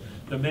with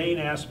the main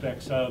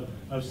aspects of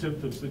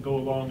symptoms that go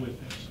along with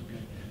this.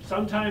 Okay?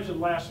 Sometimes it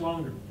lasts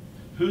longer.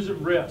 Who's at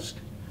risk?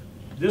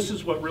 This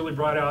is what really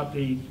brought out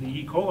the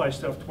E. coli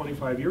stuff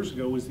 25 years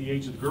ago, was the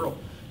age of the girl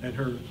and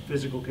her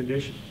physical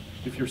condition.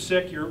 If you're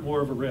sick, you're at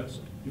more of a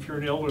risk. If you're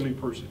an elderly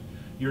person,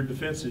 your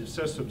defensive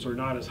systems are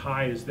not as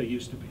high as they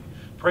used to be.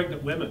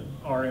 Pregnant women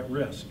are at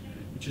risk,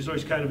 which is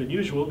always kind of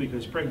unusual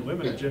because pregnant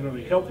women are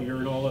generally healthier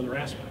in all other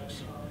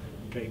aspects.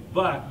 Okay,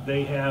 but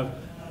they have,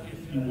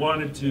 if you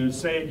wanted to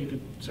say it, you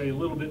could say a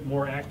little bit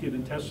more active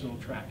intestinal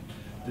tract.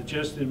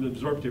 Digestive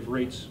absorptive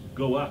rates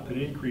go up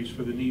and increase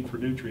for the need for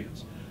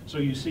nutrients. So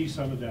you see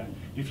some of that.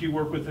 If you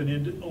work with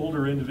an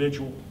older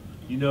individual,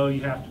 you know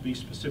you have to be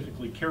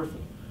specifically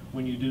careful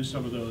when you do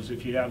some of those.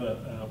 If you have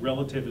a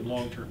relative in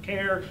long-term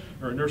care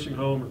or a nursing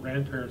home or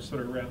grandparents that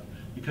are around,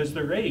 because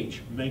their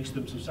age makes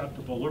them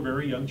susceptible, or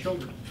very young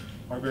children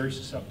are very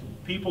susceptible.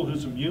 People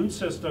whose immune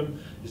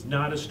system is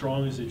not as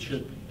strong as it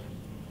should be,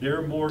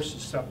 they're more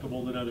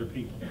susceptible than other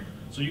people.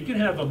 So you can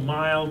have a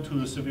mild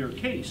to a severe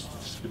case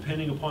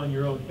depending upon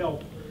your own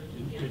health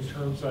in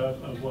terms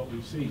of what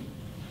we see.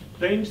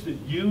 Things that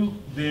you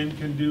then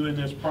can do in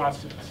this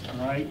process,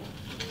 all right?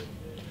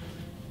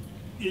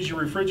 Is your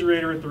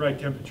refrigerator at the right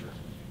temperature?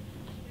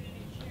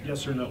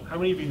 Yes or no? How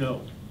many of you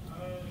know?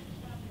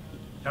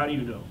 How do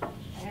you know?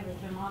 I have a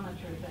thermometer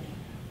thing.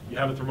 You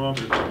have a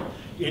thermometer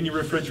in your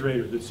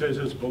refrigerator that says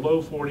it's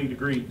below 40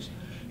 degrees.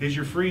 Is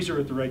your freezer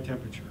at the right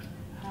temperature?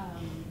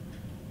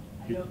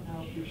 I don't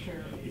know for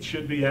sure. It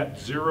should be at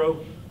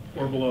 0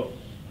 or below.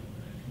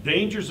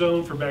 Danger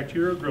zone for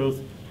bacterial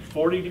growth,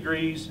 40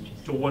 degrees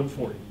to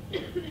 140.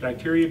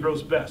 Bacteria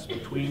grows best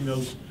between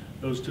those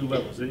two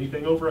levels.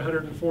 Anything over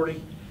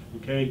 140,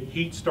 okay,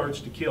 heat starts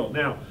to kill.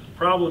 Now,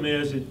 problem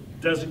is it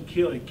doesn't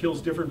kill, it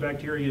kills different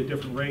bacteria at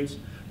different rates.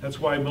 That's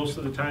why most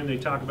of the time they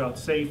talk about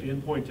safe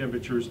endpoint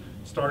temperatures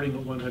starting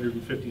at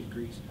 150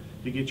 degrees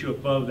to get you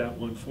above that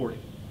 140,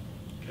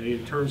 okay,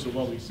 in terms of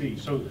what we see.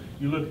 So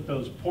you look at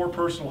those, poor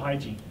personal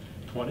hygiene.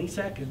 20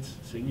 seconds,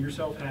 sing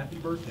yourself happy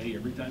birthday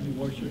every time you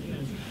wash your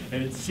hands,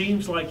 and it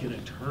seems like an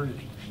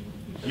eternity.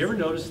 You ever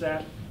notice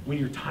that? When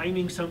you're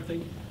timing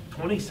something,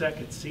 20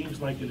 seconds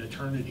seems like an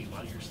eternity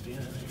while you're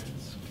standing there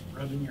and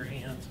rubbing your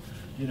hands,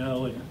 you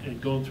know,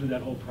 and going through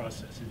that whole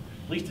process. And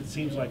at least it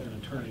seems like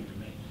an eternity to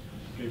me.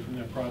 Okay, from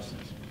that process.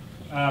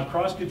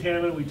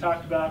 Cross-contaminant, we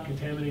talked about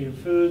contaminated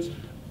foods.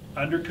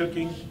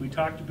 Undercooking, we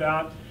talked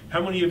about.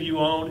 How many of you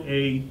own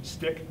a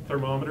stick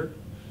thermometer?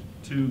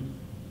 Do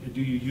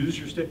you use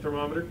your stick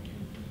thermometer?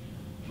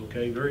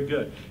 Okay, very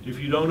good. If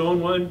you don't own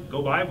one,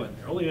 go buy one.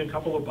 They're only a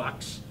couple of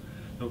bucks,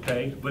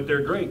 okay, but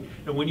they're great.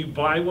 And when you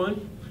buy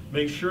one,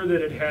 make sure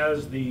that it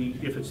has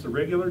if it's the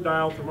regular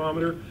dial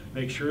thermometer,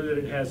 make sure that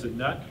it has a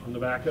nut on the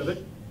back of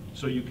it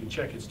so you can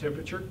check its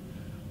temperature.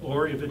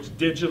 Or if it's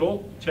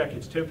digital, check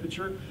its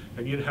temperature.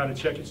 And you know how to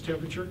check its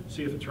temperature,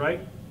 see if it's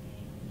right.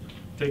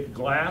 Take a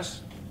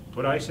glass,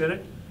 put ice in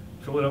it,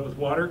 fill it up with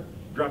water,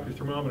 drop your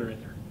thermometer in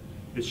there.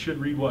 It should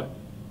read what?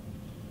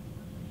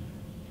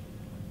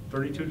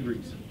 32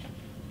 degrees,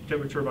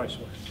 temperature of ice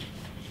water.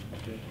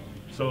 Okay.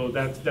 So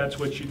that's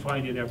what you'd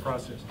find in that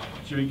process.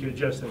 So you can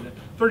adjust that.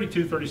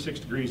 32, 36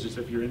 degrees is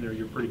if you're in there,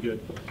 you're pretty good.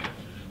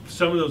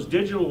 Some of those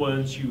digital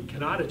ones you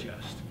cannot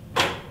adjust.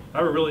 I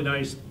have a really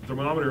nice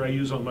thermometer I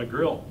use on my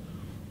grill,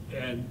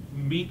 and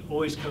meat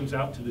always comes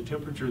out to the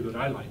temperature that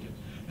I like it,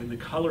 and the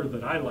color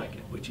that I like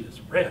it, which is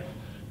red,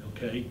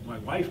 okay? My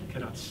wife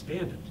cannot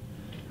stand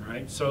it, all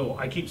right? So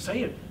I keep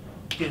saying,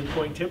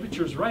 endpoint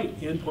temperature's right,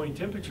 endpoint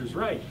temperature's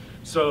right.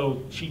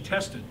 So she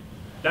tested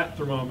that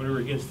thermometer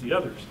against the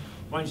others.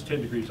 Mine's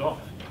 10 degrees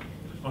off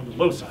on the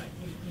low side.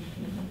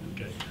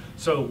 Okay,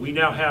 so we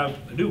now have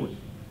a new one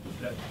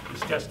that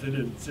is tested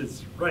and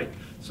says right.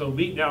 So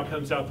meat now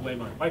comes out the way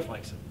my wife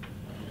likes it,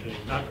 okay,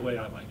 not the way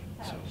I like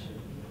it. So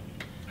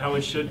how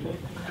it should be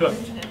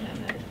cooked.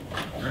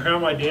 Or how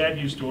my dad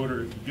used to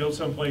order, you'd go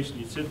someplace and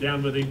you'd sit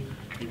down with him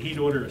and he'd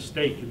order a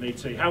steak and they'd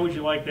say, how would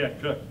you like that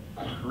cooked?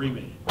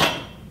 Cremated.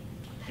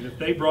 And if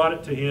they brought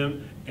it to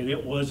him and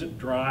it wasn't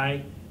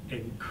dry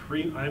and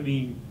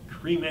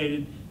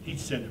cremated, he'd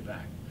send it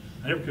back.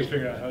 I never could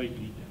figure out how he could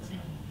eat that.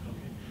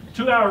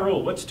 Okay. 2-hour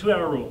rule. What's the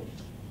 2-hour rule?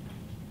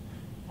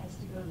 Has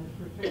to go in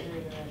the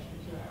refrigerator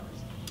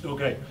after 2 hours.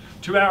 Okay.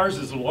 2 hours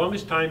is the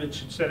longest time it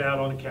should sit out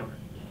on the counter,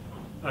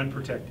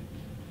 unprotected.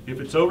 If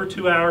it's over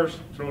 2 hours,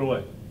 throw it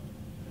away.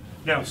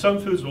 Now, some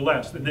foods will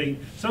last, and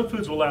some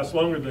foods will last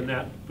longer than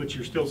that, but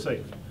you're still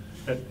safe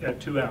at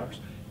 2 hours.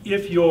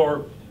 If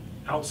you're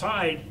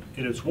outside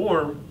and it's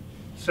warm,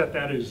 set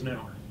that as an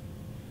hour.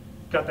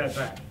 Got that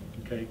back,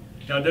 okay?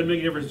 Now, it doesn't make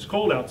a difference if it's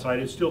cold outside,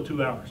 it's still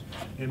 2 hours.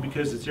 And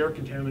because it's air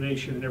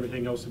contamination and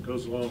everything else that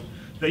goes along.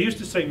 They used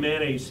to say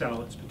mayonnaise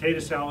salads, potato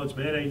salads,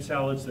 mayonnaise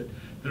salads that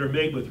are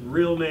made with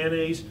real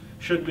mayonnaise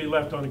shouldn't be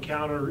left on the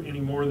counter any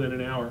more than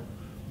an hour.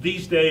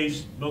 These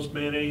days, most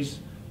mayonnaise,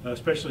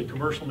 especially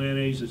commercial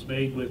mayonnaise, is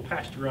made with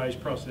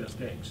pasteurized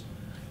processed eggs.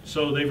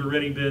 So they've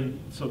already been,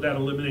 so that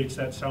eliminates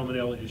that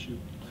salmonella issue.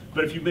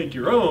 But if you make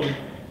your own,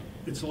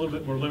 it's a little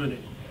bit more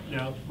limited.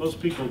 Now,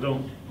 most people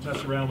don't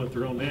mess around with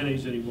their own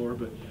mayonnaise anymore,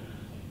 but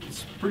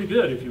it's pretty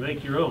good if you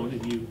make your own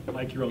and you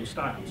like your own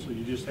style. So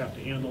you just have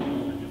to handle it a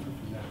little bit different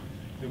from that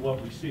than what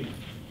we see.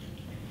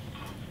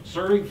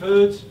 Serving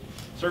foods,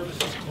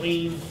 surfaces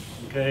clean,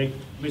 okay?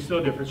 Makes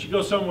no difference. You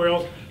go somewhere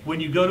else, when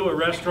you go to a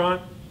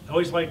restaurant, I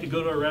always like to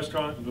go to a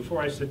restaurant, and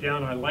before I sit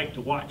down, I like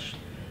to watch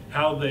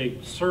how they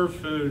serve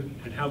food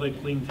and how they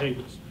clean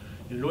tables.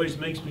 And it always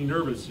makes me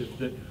nervous if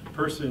the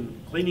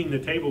person cleaning the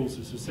tables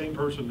is the same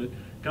person that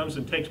comes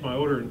and takes my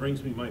order and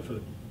brings me my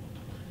food.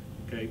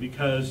 Okay,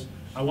 because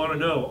I want to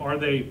know, are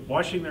they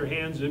washing their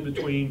hands in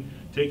between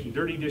taking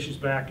dirty dishes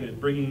back and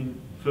bringing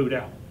food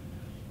out?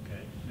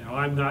 Okay, now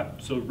I'm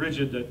not so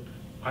rigid that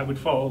I would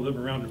follow them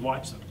around and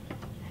watch them.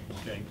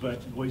 Okay, but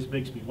it always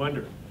makes me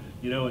wonder,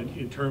 you know,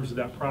 in terms of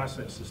that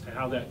process as to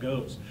how that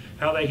goes.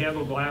 How they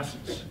handle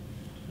glasses.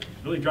 It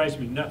really drives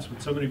me nuts when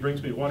somebody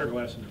brings me a water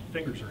glass and their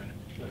fingers are in it.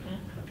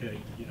 Okay,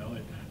 you know,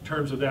 in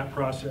terms of that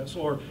process.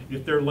 Or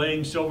if they're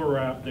laying silverware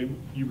out,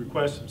 you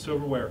request some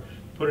silverware,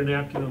 put a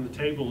napkin on the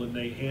table and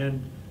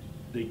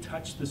they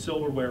touch the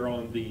silverware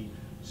on the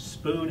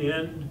spoon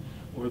end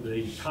or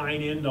the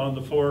tine end on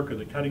the fork or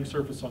the cutting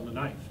surface on the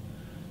knife.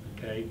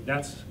 Okay,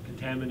 that's a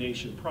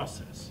contamination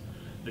process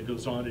that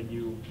goes on, and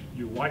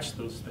you watch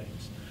those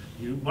things.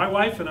 My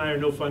wife and I are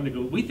no fun to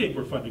go, we think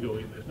we're fun to go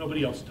eat with,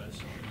 nobody else does.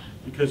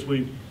 Because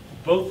we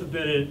both have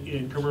been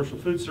in commercial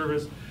food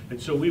service,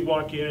 and so we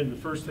walk in and the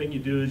first thing you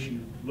do is you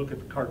look at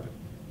the carpet.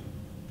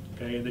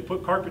 Okay, and they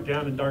put carpet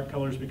down in dark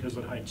colors because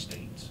it hides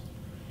stains.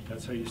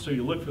 That's how so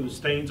you look for the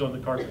stains on the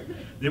carpet.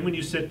 Then when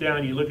you sit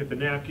down, you look at the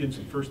napkins,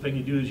 and the first thing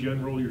you do is you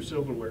unroll your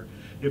silverware.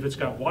 If it's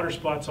got water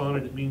spots on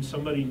it, it means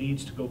somebody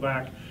needs to go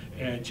back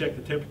and check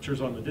the temperatures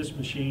on the disc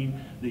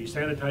machine, the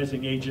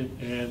sanitizing agent,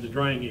 and the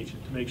drying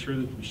agent to make sure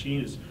that the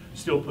machine is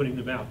still putting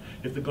them out.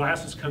 If the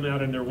glasses come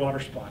out and they're water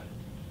spotted,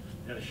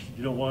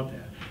 you don't want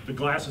that. If the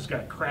glass has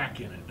got a crack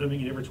in it, doesn't make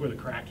any difference where the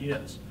crack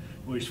is.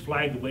 We just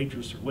flag the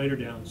waitress or waiter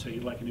down and say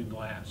you'd like a new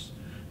glass.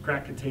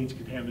 Crack contains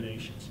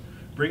contaminations.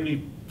 Bring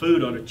me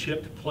food on a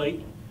chipped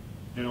plate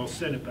and I'll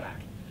send it back.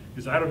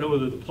 Because I don't know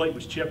whether the plate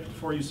was chipped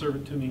before you serve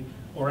it to me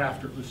or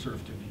after it was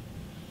served to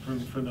me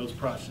from those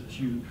processes.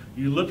 You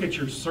look at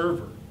your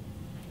server,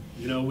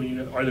 you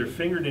know, are their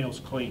fingernails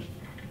clean?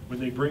 When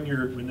they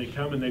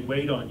come and they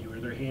wait on you, are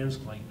their hands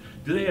clean?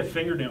 Do they have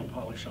fingernail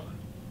polish on?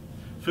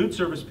 Food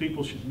service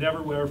people should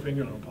never wear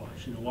fingernail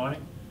polish. You know why?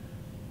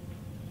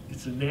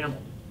 It's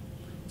enamel.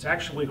 It's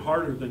actually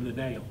harder than the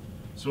nail.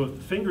 So if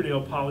the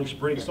fingernail polish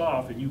breaks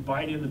off and you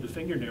bite into the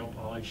fingernail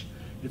polish,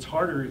 it's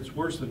harder, it's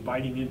worse than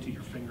biting into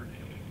your fingernail.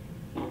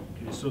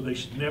 Okay, so they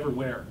should never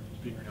wear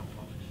fingernail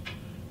polish.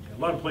 Okay, a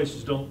lot of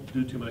places don't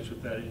do too much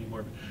with that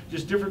anymore, but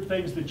just different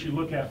things that you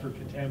look at for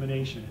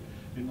contamination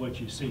in what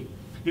you see.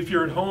 If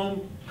you're at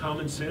home,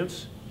 common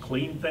sense,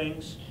 clean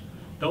things.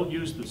 Don't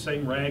use the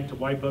same rag to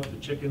wipe up the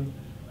chicken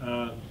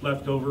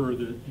leftover or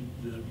the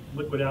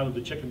liquid out of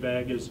the chicken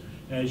bag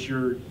as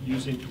you're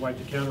using to wipe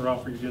the counter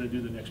off, or you're going to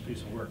do the next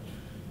piece of work.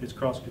 It's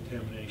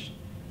cross-contamination.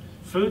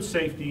 Food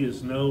safety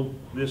is no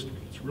mystery.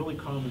 It's really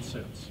common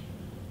sense,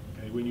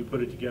 okay, when you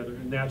put it together.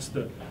 And that's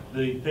the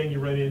thing you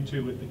run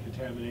into with the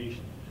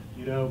contamination.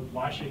 You know,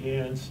 wash your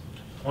hands,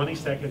 20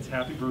 seconds,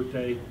 happy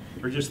birthday,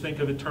 or just think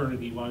of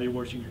eternity while you're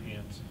washing your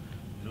hands.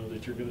 You know,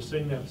 that you're going to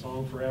sing that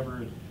song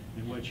forever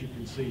in what you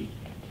can see.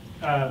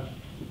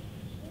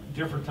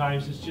 Different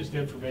times, it's just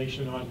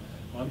information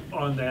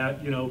on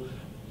that. You know,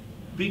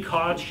 be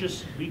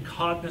conscious, be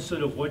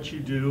cognizant of what you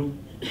do.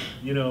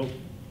 You know,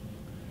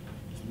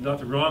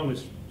 Nothing wrong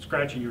with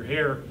scratching your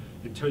hair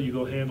until you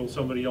go handle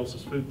somebody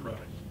else's food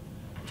product.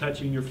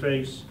 Touching your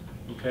face,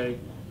 okay,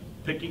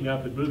 picking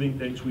up and moving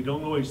things. We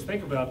don't always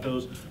think about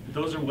those, but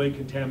those are way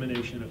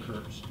contamination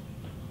occurs.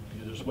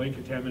 There's way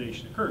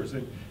contamination occurs.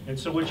 And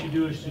so what you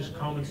do is just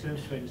common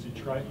sense things and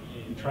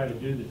try to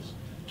do this.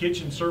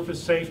 Kitchen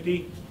surface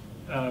safety,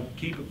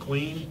 keep it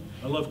clean.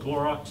 I love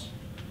Clorox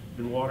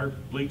and water.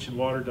 Bleach and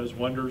water does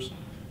wonders,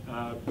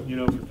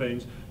 for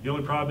things. The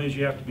only problem is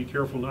you have to be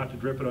careful not to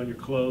drip it on your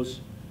clothes.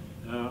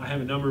 I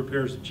have a number of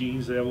pairs of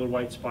jeans that have little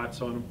white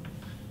spots on them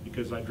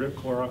because I drip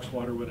Clorox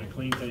water when I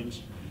clean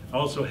things. I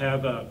also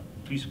have a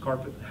piece of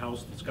carpet in the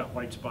house that's got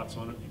white spots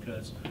on it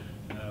because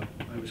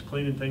I was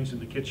cleaning things in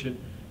the kitchen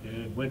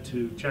and went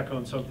to check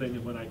on something,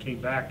 and when I came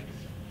back,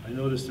 I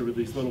noticed there were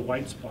these little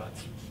white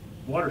spots,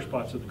 water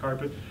spots on the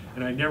carpet,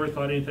 and I never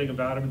thought anything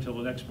about them until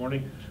the next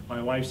morning.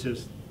 My wife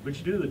says, "What'd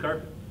you do to the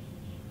carpet?"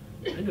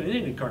 "I didn't do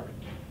anything to the carpet."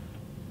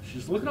 She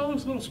says, "Look at all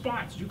those little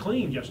spots. You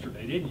cleaned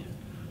yesterday, didn't you?"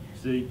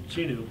 See,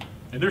 she knew.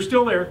 And they're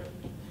still there.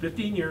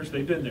 15 years,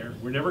 they've been there.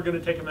 We're never going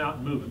to take them out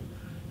and move them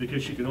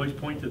because she can always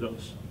point to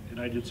those, and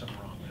I did something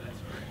wrong.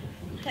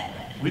 That's all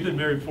right. We've been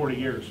married 40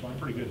 years, so I'm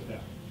pretty good at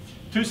that.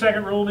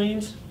 2-second rule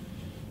means?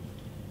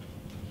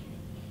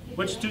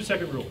 What's the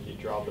 2-second rule? You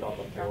drop it on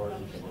the floor.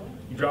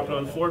 You drop it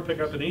on the floor, pick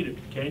up and eat it.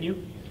 Can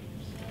you?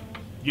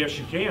 Yes,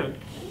 you can.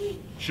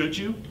 Should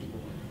you?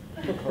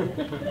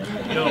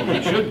 No,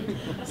 you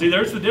shouldn't. See,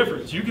 there's the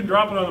difference. You can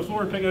drop it on the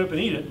floor and pick it up and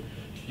eat it.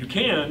 You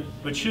can,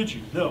 but should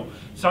you? No.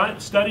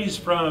 Science studies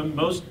from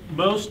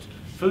most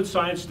food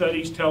science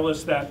studies tell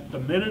us that the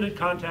minute it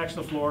contacts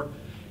the floor,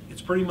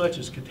 it's pretty much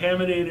as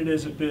contaminated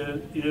as it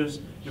is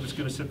if it's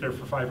going to sit there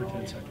for 5 or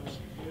 10 seconds.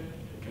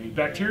 Okay,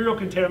 bacterial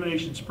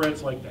contamination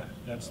spreads like that.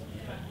 That's the thing.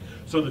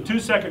 So the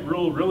 2-second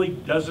rule really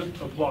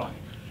doesn't apply.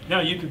 Now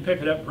you can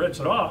pick it up and rinse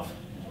it off,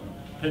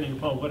 depending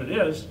upon what it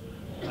is,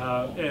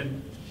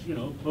 and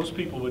most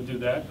people would do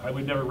that. I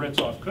would never rinse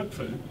off cooked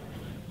food.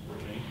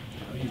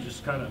 Okay, you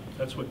just kind of,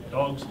 that's what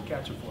dogs and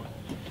cats are for.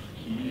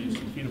 You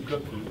feed them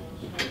cooked food.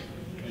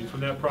 Okay, from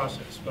that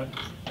process, but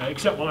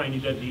except mine, he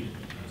doesn't eat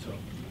it, so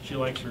she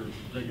likes her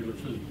regular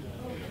food.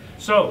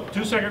 So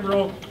 2-second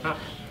rule, right?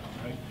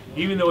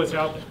 Even though it's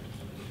out there.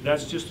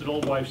 That's just an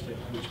old wives' tale,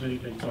 which many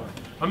things are.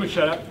 I'm going to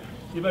shut up.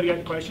 Anybody got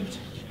any questions?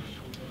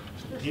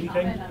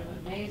 Anything? I'm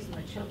amazed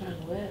my children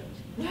lived.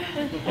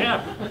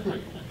 Yeah.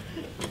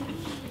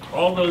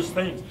 All those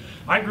things.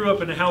 I grew up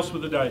in a house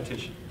with a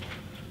dietitian.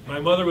 My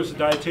mother was a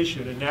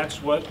dietitian, and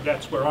that's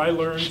where I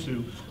learned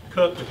to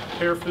cook and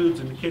prepare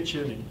foods in the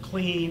kitchen and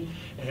clean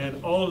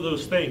and all of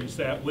those things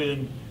that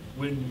when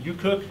you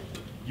cook,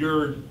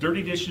 your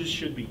dirty dishes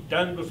should be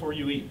done before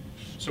you eat.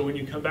 So when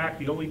you come back,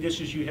 the only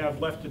dishes you have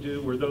left to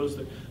do were those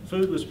that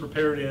food was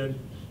prepared in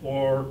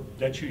or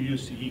that you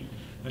used to eat.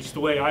 That's the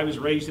way I was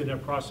raised in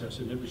that process,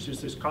 and it was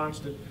just this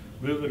constant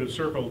movement of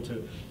circle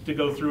to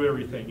go through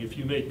everything. If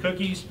you made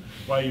cookies,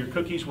 while your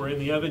cookies were in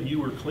the oven, you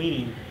were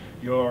cleaning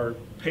your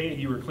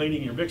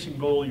mixing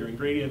bowl, your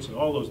ingredients, and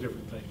all those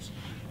different things.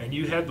 And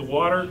you had the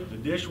water, the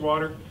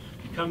dishwater.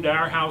 You come to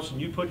our house and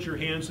you put your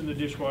hands in the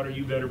dishwater,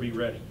 you better be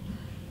ready.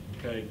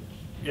 Okay,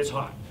 it's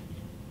hot.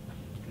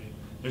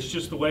 It's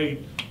just the way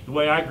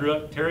I grew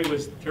up. Terry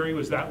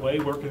was that way,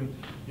 working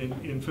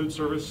in food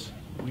service.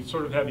 We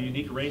sort of have a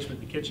unique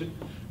arrangement in the kitchen.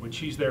 When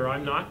she's there,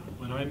 I'm not.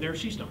 When I'm there,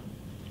 she's not.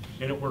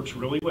 And it works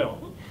really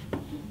well.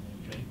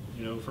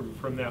 Okay,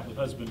 from that with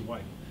husband and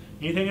wife.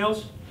 Anything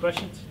else?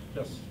 Questions?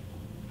 Yes.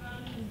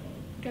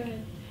 Go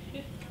ahead. Do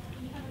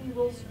you have any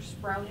rules for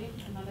sprouting?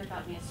 My mother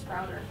got me a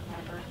sprouter for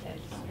my birthday.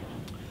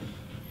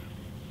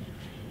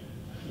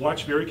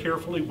 Watch very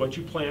carefully what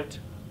you plant.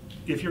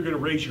 If you're going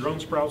to raise your own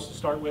sprouts to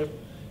start with,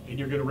 and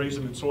you're going to raise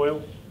them in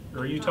soil,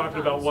 or are you talking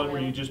about one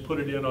where you just put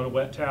it in on a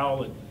wet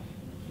towel?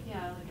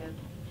 Yeah, like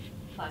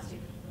a plastic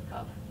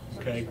cup.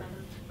 Okay.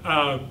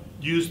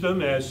 Use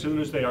them as soon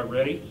as they are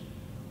ready.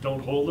 Don't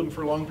hold them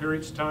for long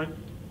periods of time.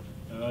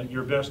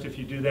 You're best if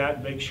you do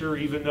that. Make sure,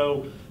 even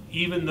though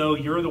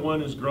you're the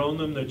one who's grown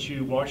them, that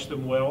you wash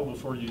them well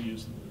before you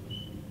use them.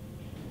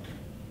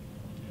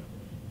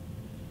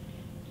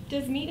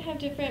 Does meat have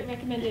different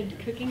recommended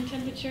cooking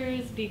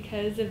temperatures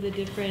because of the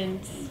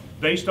different...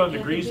 Based on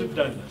degrees of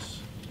doneness.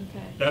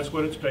 Okay. That's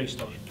what it's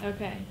based on.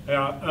 Okay.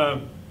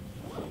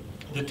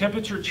 The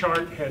temperature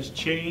chart has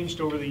changed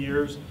over the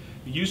years.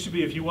 It used to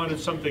be if you wanted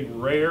something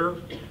rare,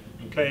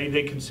 okay,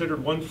 they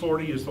considered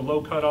 140 as the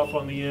low cutoff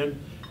on the end,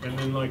 and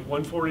then like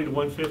 140 to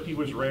 150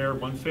 was rare,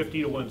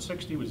 150 to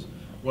 160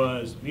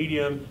 was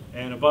medium,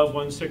 and above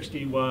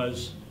 160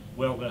 was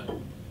well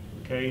done.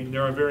 Okay, and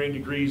there are varying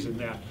degrees in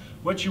that.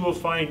 What you will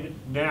find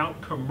now,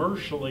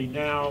 commercially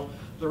now,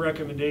 the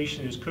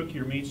recommendation is cook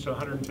your meats to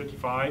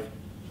 155.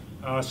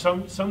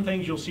 Some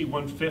things you'll see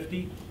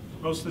 150.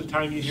 Most of the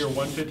time you hear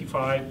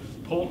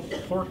 155.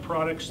 Pork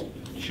products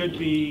should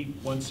be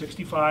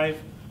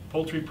 165.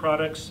 Poultry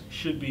products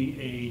should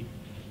be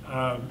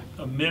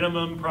a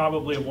minimum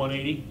probably of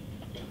 180.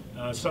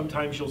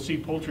 Sometimes you'll see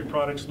poultry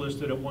products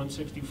listed at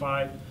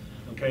 165.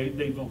 Okay,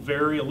 they will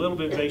vary a little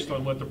bit based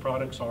on what the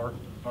products are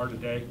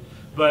today.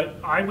 But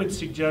I would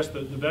suggest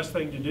that the best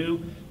thing to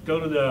do,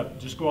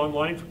 just go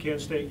online for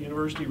Kansas State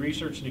University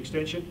Research and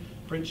Extension,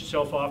 print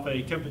yourself off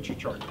a temperature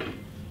chart,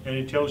 and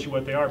it tells you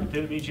what they are, but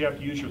then it means you have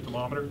to use your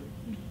thermometer.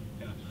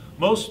 Yeah.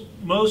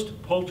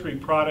 Most poultry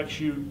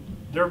products,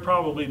 they're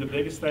probably the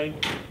biggest thing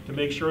to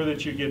make sure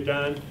that you get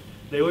done.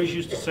 They always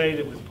used to say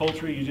that with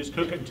poultry, you just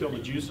cook it until the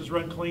juices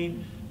run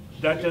clean.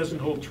 That doesn't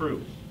hold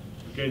true.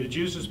 Okay, the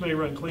juices may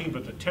run clean,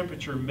 but the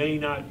temperature may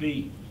not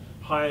be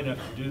high enough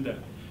to do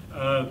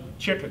that.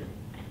 Chicken,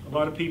 a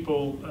lot of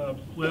people,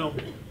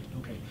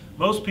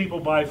 most people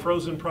buy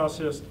frozen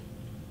processed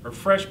or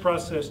fresh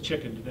processed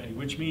chicken today,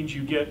 which means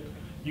you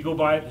go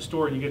buy it at the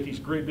store and you get these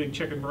great big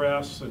chicken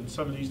breasts and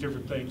some of these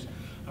different things.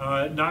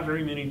 Not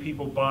very many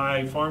people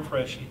buy farm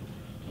fresh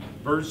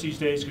birds these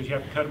days because you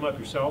have to cut them up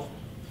yourself.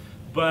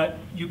 But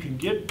you can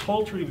get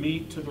poultry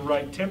meat to the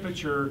right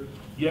temperature,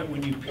 yet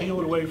when you peel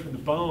it away from the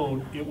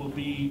bone, it will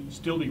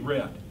still be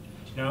red.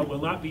 Now, it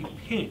will not be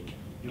pink.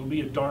 It'll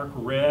be a dark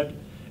red,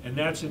 and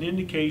that's an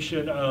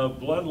indication of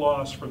blood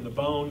loss from the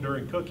bone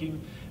during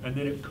cooking, and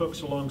then it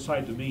cooks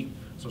alongside the meat.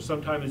 So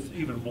sometimes it's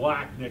even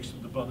black next to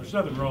the bone. There's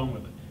nothing wrong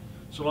with it,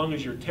 so long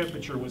as your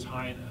temperature was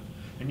high enough.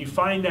 And you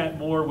find that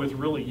more with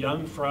really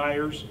young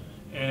fryers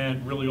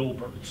and really old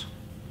birds.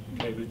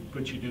 Okay,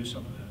 but you do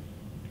some of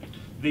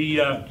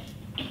that.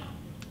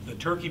 The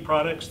turkey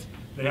products,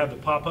 they have the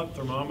pop-up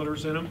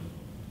thermometers in them.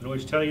 They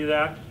always tell you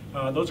that.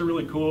 Those are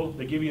really cool.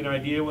 They give you an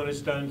idea when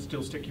it's done.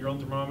 Still stick your own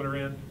thermometer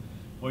in.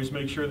 Always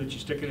make sure that you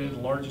stick it in the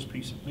largest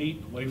piece of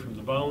meat away from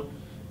the bone,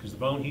 because the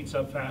bone heats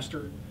up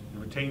faster and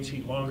retains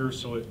heat longer,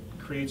 so it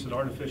creates an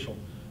artificial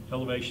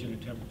elevation in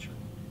temperature.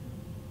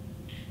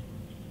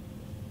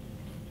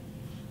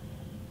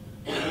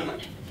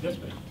 Yes,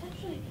 ma'am.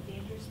 Potentially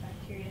dangerous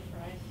bacteria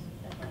thrive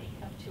at like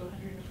up to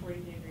 140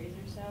 degrees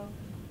or so.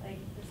 Like,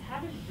 does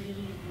having really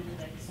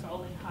like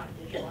scalding hot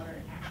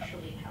dishwater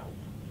actually help?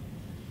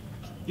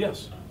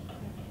 Yes.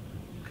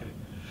 Okay.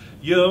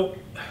 You know,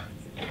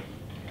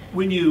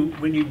 when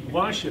you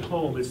wash at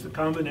home, it's the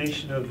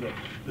combination of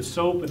the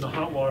soap and the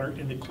hot water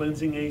and the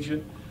cleansing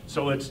agent.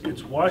 So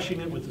it's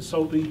washing it with the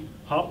soapy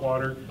hot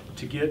water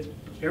to get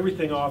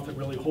everything off that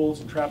really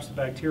holds and traps the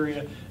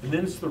bacteria, and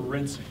then it's the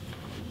rinsing,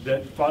 the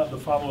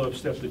follow-up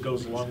step that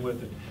goes along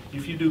with it.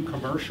 If you do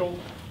commercial,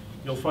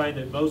 you'll find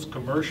that most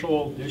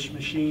commercial dish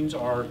machines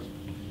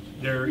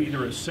they're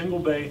either a single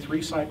bay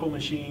 3-cycle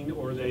machine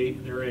or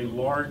they're a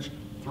large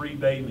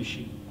 3-bay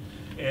machine.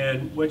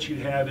 And what you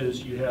have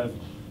is you have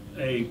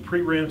a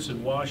pre-rinse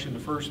and wash in the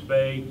first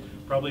bay,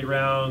 probably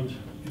around,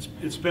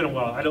 it's been a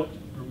while, I don't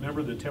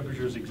remember the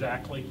temperatures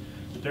exactly,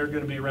 but they're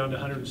going to be around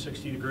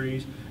 160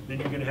 degrees. Then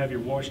you're going to have your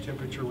wash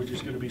temperature, which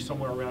is going to be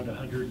somewhere around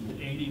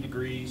 180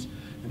 degrees.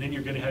 And then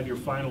you're going to have your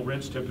final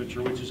rinse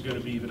temperature, which is going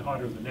to be even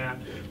hotter than that,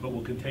 but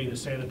will contain a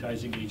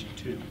sanitizing agent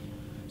too.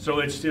 So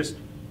it's just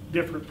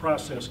different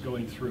process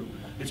going through.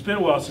 It's been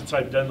a while since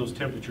I've done those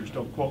temperatures.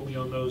 Don't quote me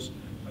on those.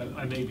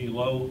 I may be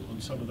low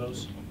on some of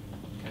those.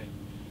 Okay.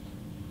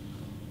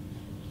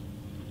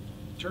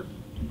 Sure.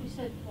 You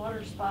said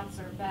water spots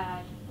are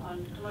bad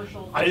on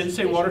commercial. I didn't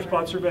say water dishware.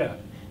 spots are bad.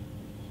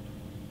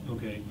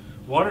 Okay.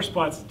 Water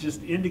spots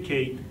just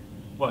indicate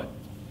what?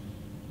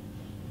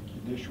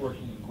 The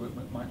dishwashing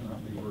equipment might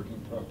not be working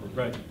properly.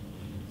 Right.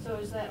 So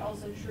is that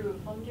also true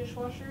of home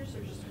dishwashers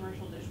or just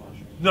commercial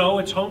dishwashers? No,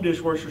 it's home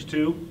dishwashers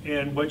too.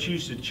 And what you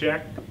should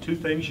check, 2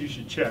 things you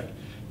should check.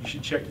 You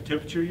should check the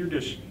temperature of your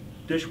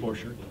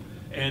dishwasher,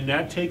 and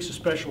that takes a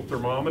special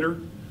thermometer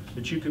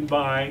that you can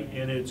buy,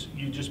 and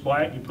you just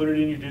buy it, you put it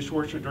in your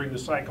dishwasher during the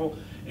cycle,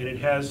 and it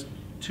has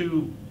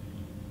 2,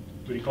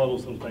 what do you call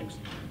those little things?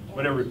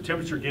 Whatever,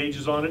 temperature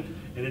gauges on it,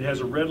 and it has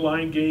a red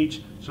line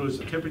gauge, so as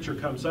the temperature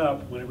comes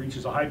up, when it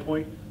reaches a high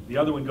point, the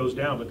other one goes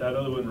down, but that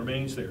other one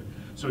remains there.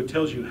 So it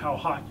tells you how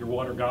hot your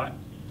water got,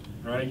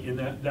 right, in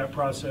that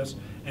process.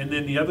 And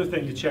then the other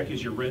thing to check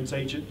is your rinse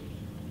agent,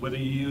 whether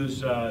you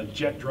use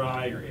jet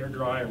dry or air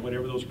dry or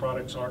whatever those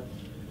products are.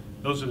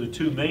 Those are the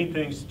 2 main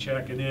things to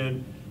check. And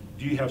then,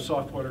 do you have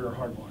soft water or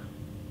hard water?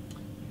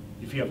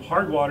 If you have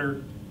hard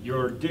water,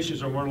 your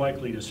dishes are more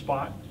likely to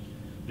spot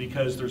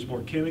because there's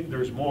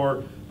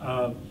more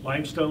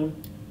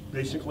limestone,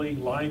 basically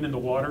lime in the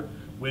water.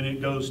 When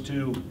it goes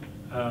to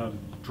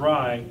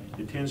dry,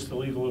 it tends to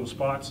leave the little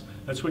spots.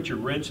 That's what your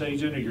rinse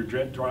agent or your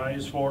jet dry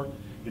is for.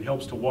 It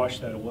helps to wash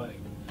that away.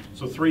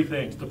 So 3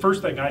 things. The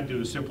first thing I'd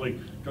do is simply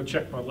go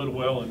check my little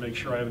well and make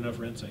sure I have enough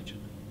rinse agent.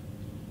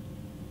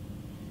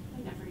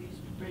 I never use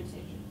rinse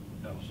agent.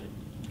 No.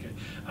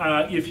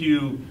 Okay. If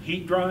you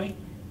heat dry,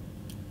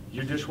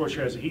 your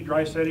dishwasher has a heat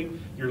dry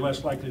setting, you're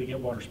less likely to get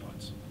water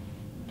spots.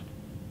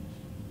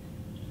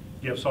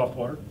 You have soft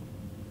water?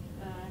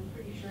 I'm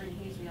pretty sure in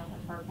Hazy I'll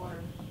have hard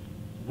water.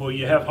 Well,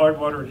 you have hard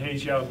water in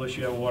hazy out unless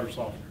you have a water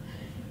softener.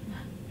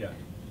 Yeah.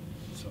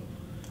 So,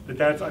 but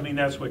that's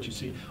what you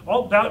see.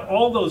 All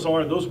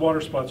those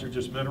water spots are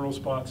just mineral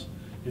spots.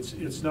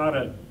 It's not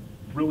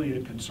really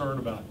a concern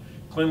about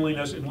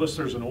cleanliness unless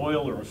there's an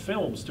oil or a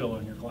film still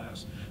on your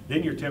glass.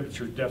 Then your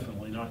temperature is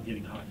definitely not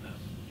getting hot enough.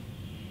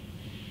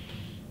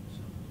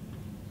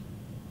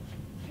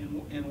 So,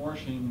 In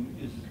washing,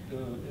 is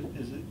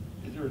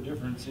there a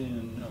difference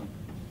in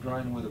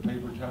drying with a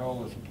paper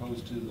towel as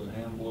opposed to the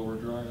hand blower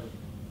dryer?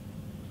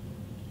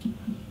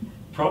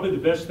 Probably the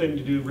best thing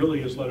to do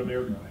really is let them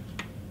air dry.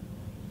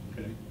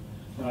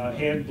 Okay.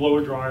 Hand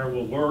blower dryer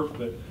will work,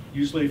 but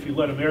usually if you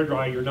let them air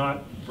dry, you're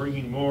not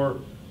bringing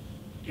more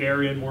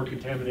air in, more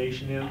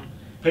contamination in.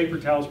 Paper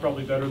towel is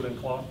probably better than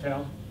cloth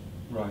towel.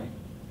 Right.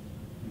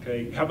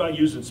 Okay. How about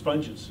using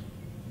sponges?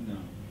 No.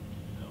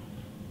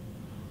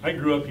 I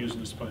grew up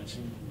using a sponge,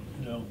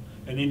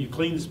 and then you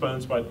clean the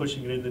sponge by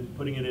putting it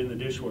in the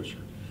dishwasher.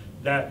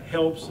 That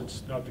helps.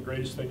 It's not the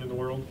greatest thing in the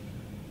world,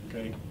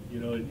 okay,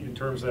 in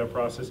terms of that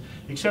process.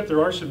 Except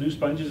there are some new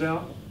sponges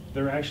out.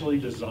 They're actually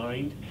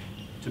designed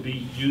to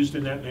be used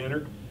in that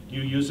manner.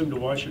 You use them to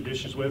wash your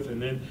dishes with,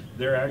 and then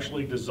they're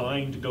actually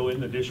designed to go in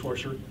the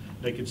dishwasher.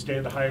 They can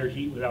stand a higher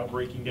heat without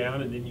breaking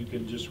down, and then you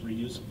can just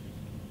reuse them.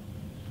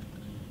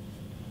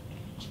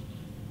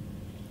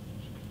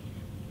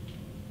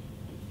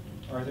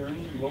 Are there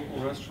any local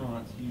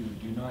restaurants you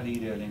do not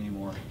eat at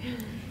anymore?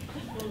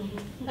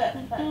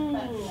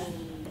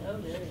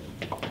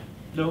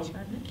 No.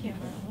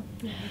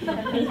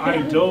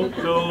 I don't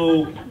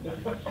go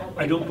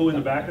in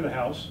the back of the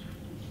house.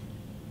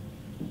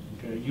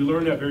 Okay, you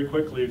learn that very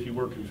quickly if you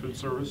work in food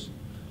service.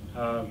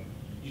 If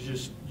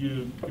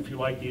you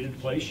like to eat at a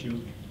place,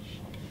 you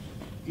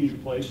eat at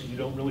a place, and you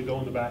don't really go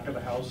in the back of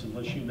the house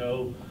unless you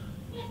know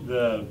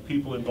the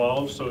people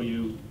involved, so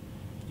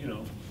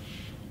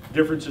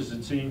differences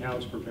in seeing how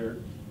it's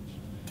prepared.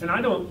 And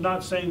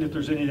not saying that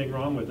there's anything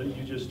wrong with it,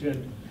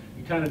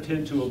 you kind of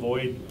tend to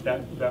avoid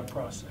that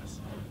process.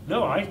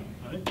 No,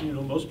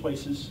 most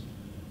places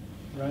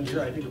around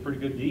here I think are pretty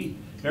good to eat.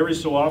 Every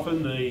so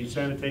often the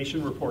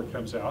sanitation report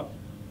comes out.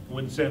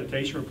 When the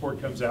sanitation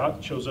report comes out,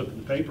 it shows up in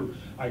the paper,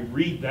 I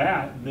read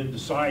that and then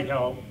decide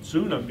how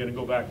soon I'm going to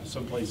go back to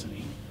someplace and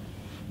eat.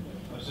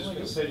 I was just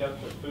going to say, don't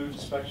the food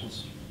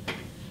inspections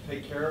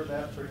take care of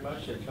that pretty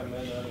much? They come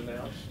in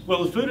unannounced?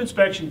 Well, the food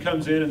inspection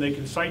comes in and they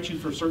can cite you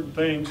for certain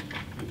things.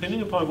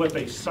 Depending upon what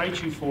they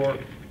cite you for,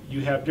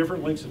 you have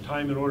different lengths of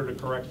time in order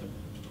to correct them.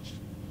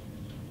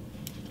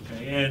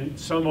 Okay, and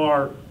some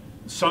are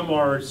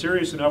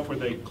serious enough where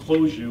they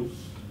close you,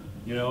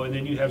 and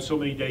then you have so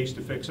many days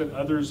to fix it.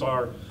 Others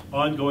are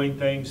ongoing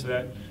things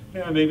that,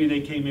 maybe they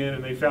came in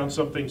and they found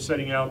something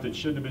setting out that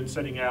shouldn't have been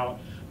setting out,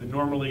 but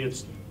normally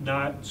it's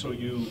not, so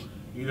you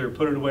either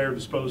put it away or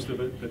dispose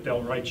of it, but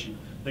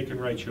they can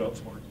write you up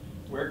for it.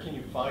 Where can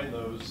you find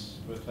those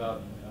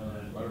without?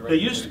 They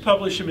used to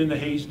publish them in the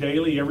Hayes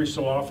Daily every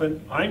so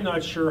often. I'm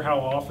not sure how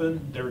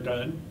often they're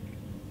done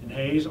in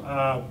Hayes.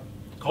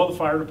 Call the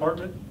fire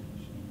department.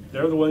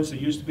 They're the ones that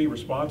used to be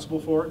responsible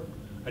for it.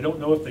 I don't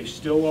know if they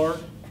still are,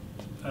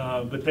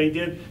 but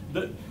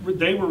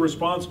they were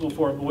responsible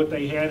for it, but what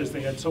they had is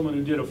they had someone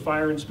who did a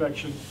fire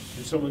inspection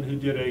and someone who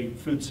did a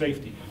food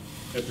safety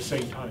at the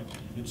same time.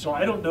 And so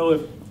I don't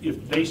know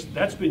if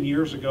that's been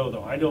years ago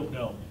though, I don't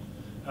know.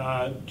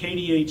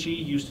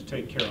 KDHE used to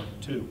take care of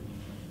it too.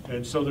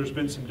 And so there's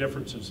been some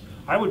differences.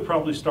 I would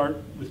probably start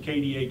with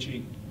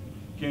KDHE,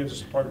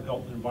 Kansas Department of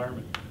Health and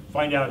Environment.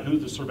 Find out who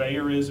the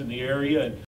surveyor is in the area and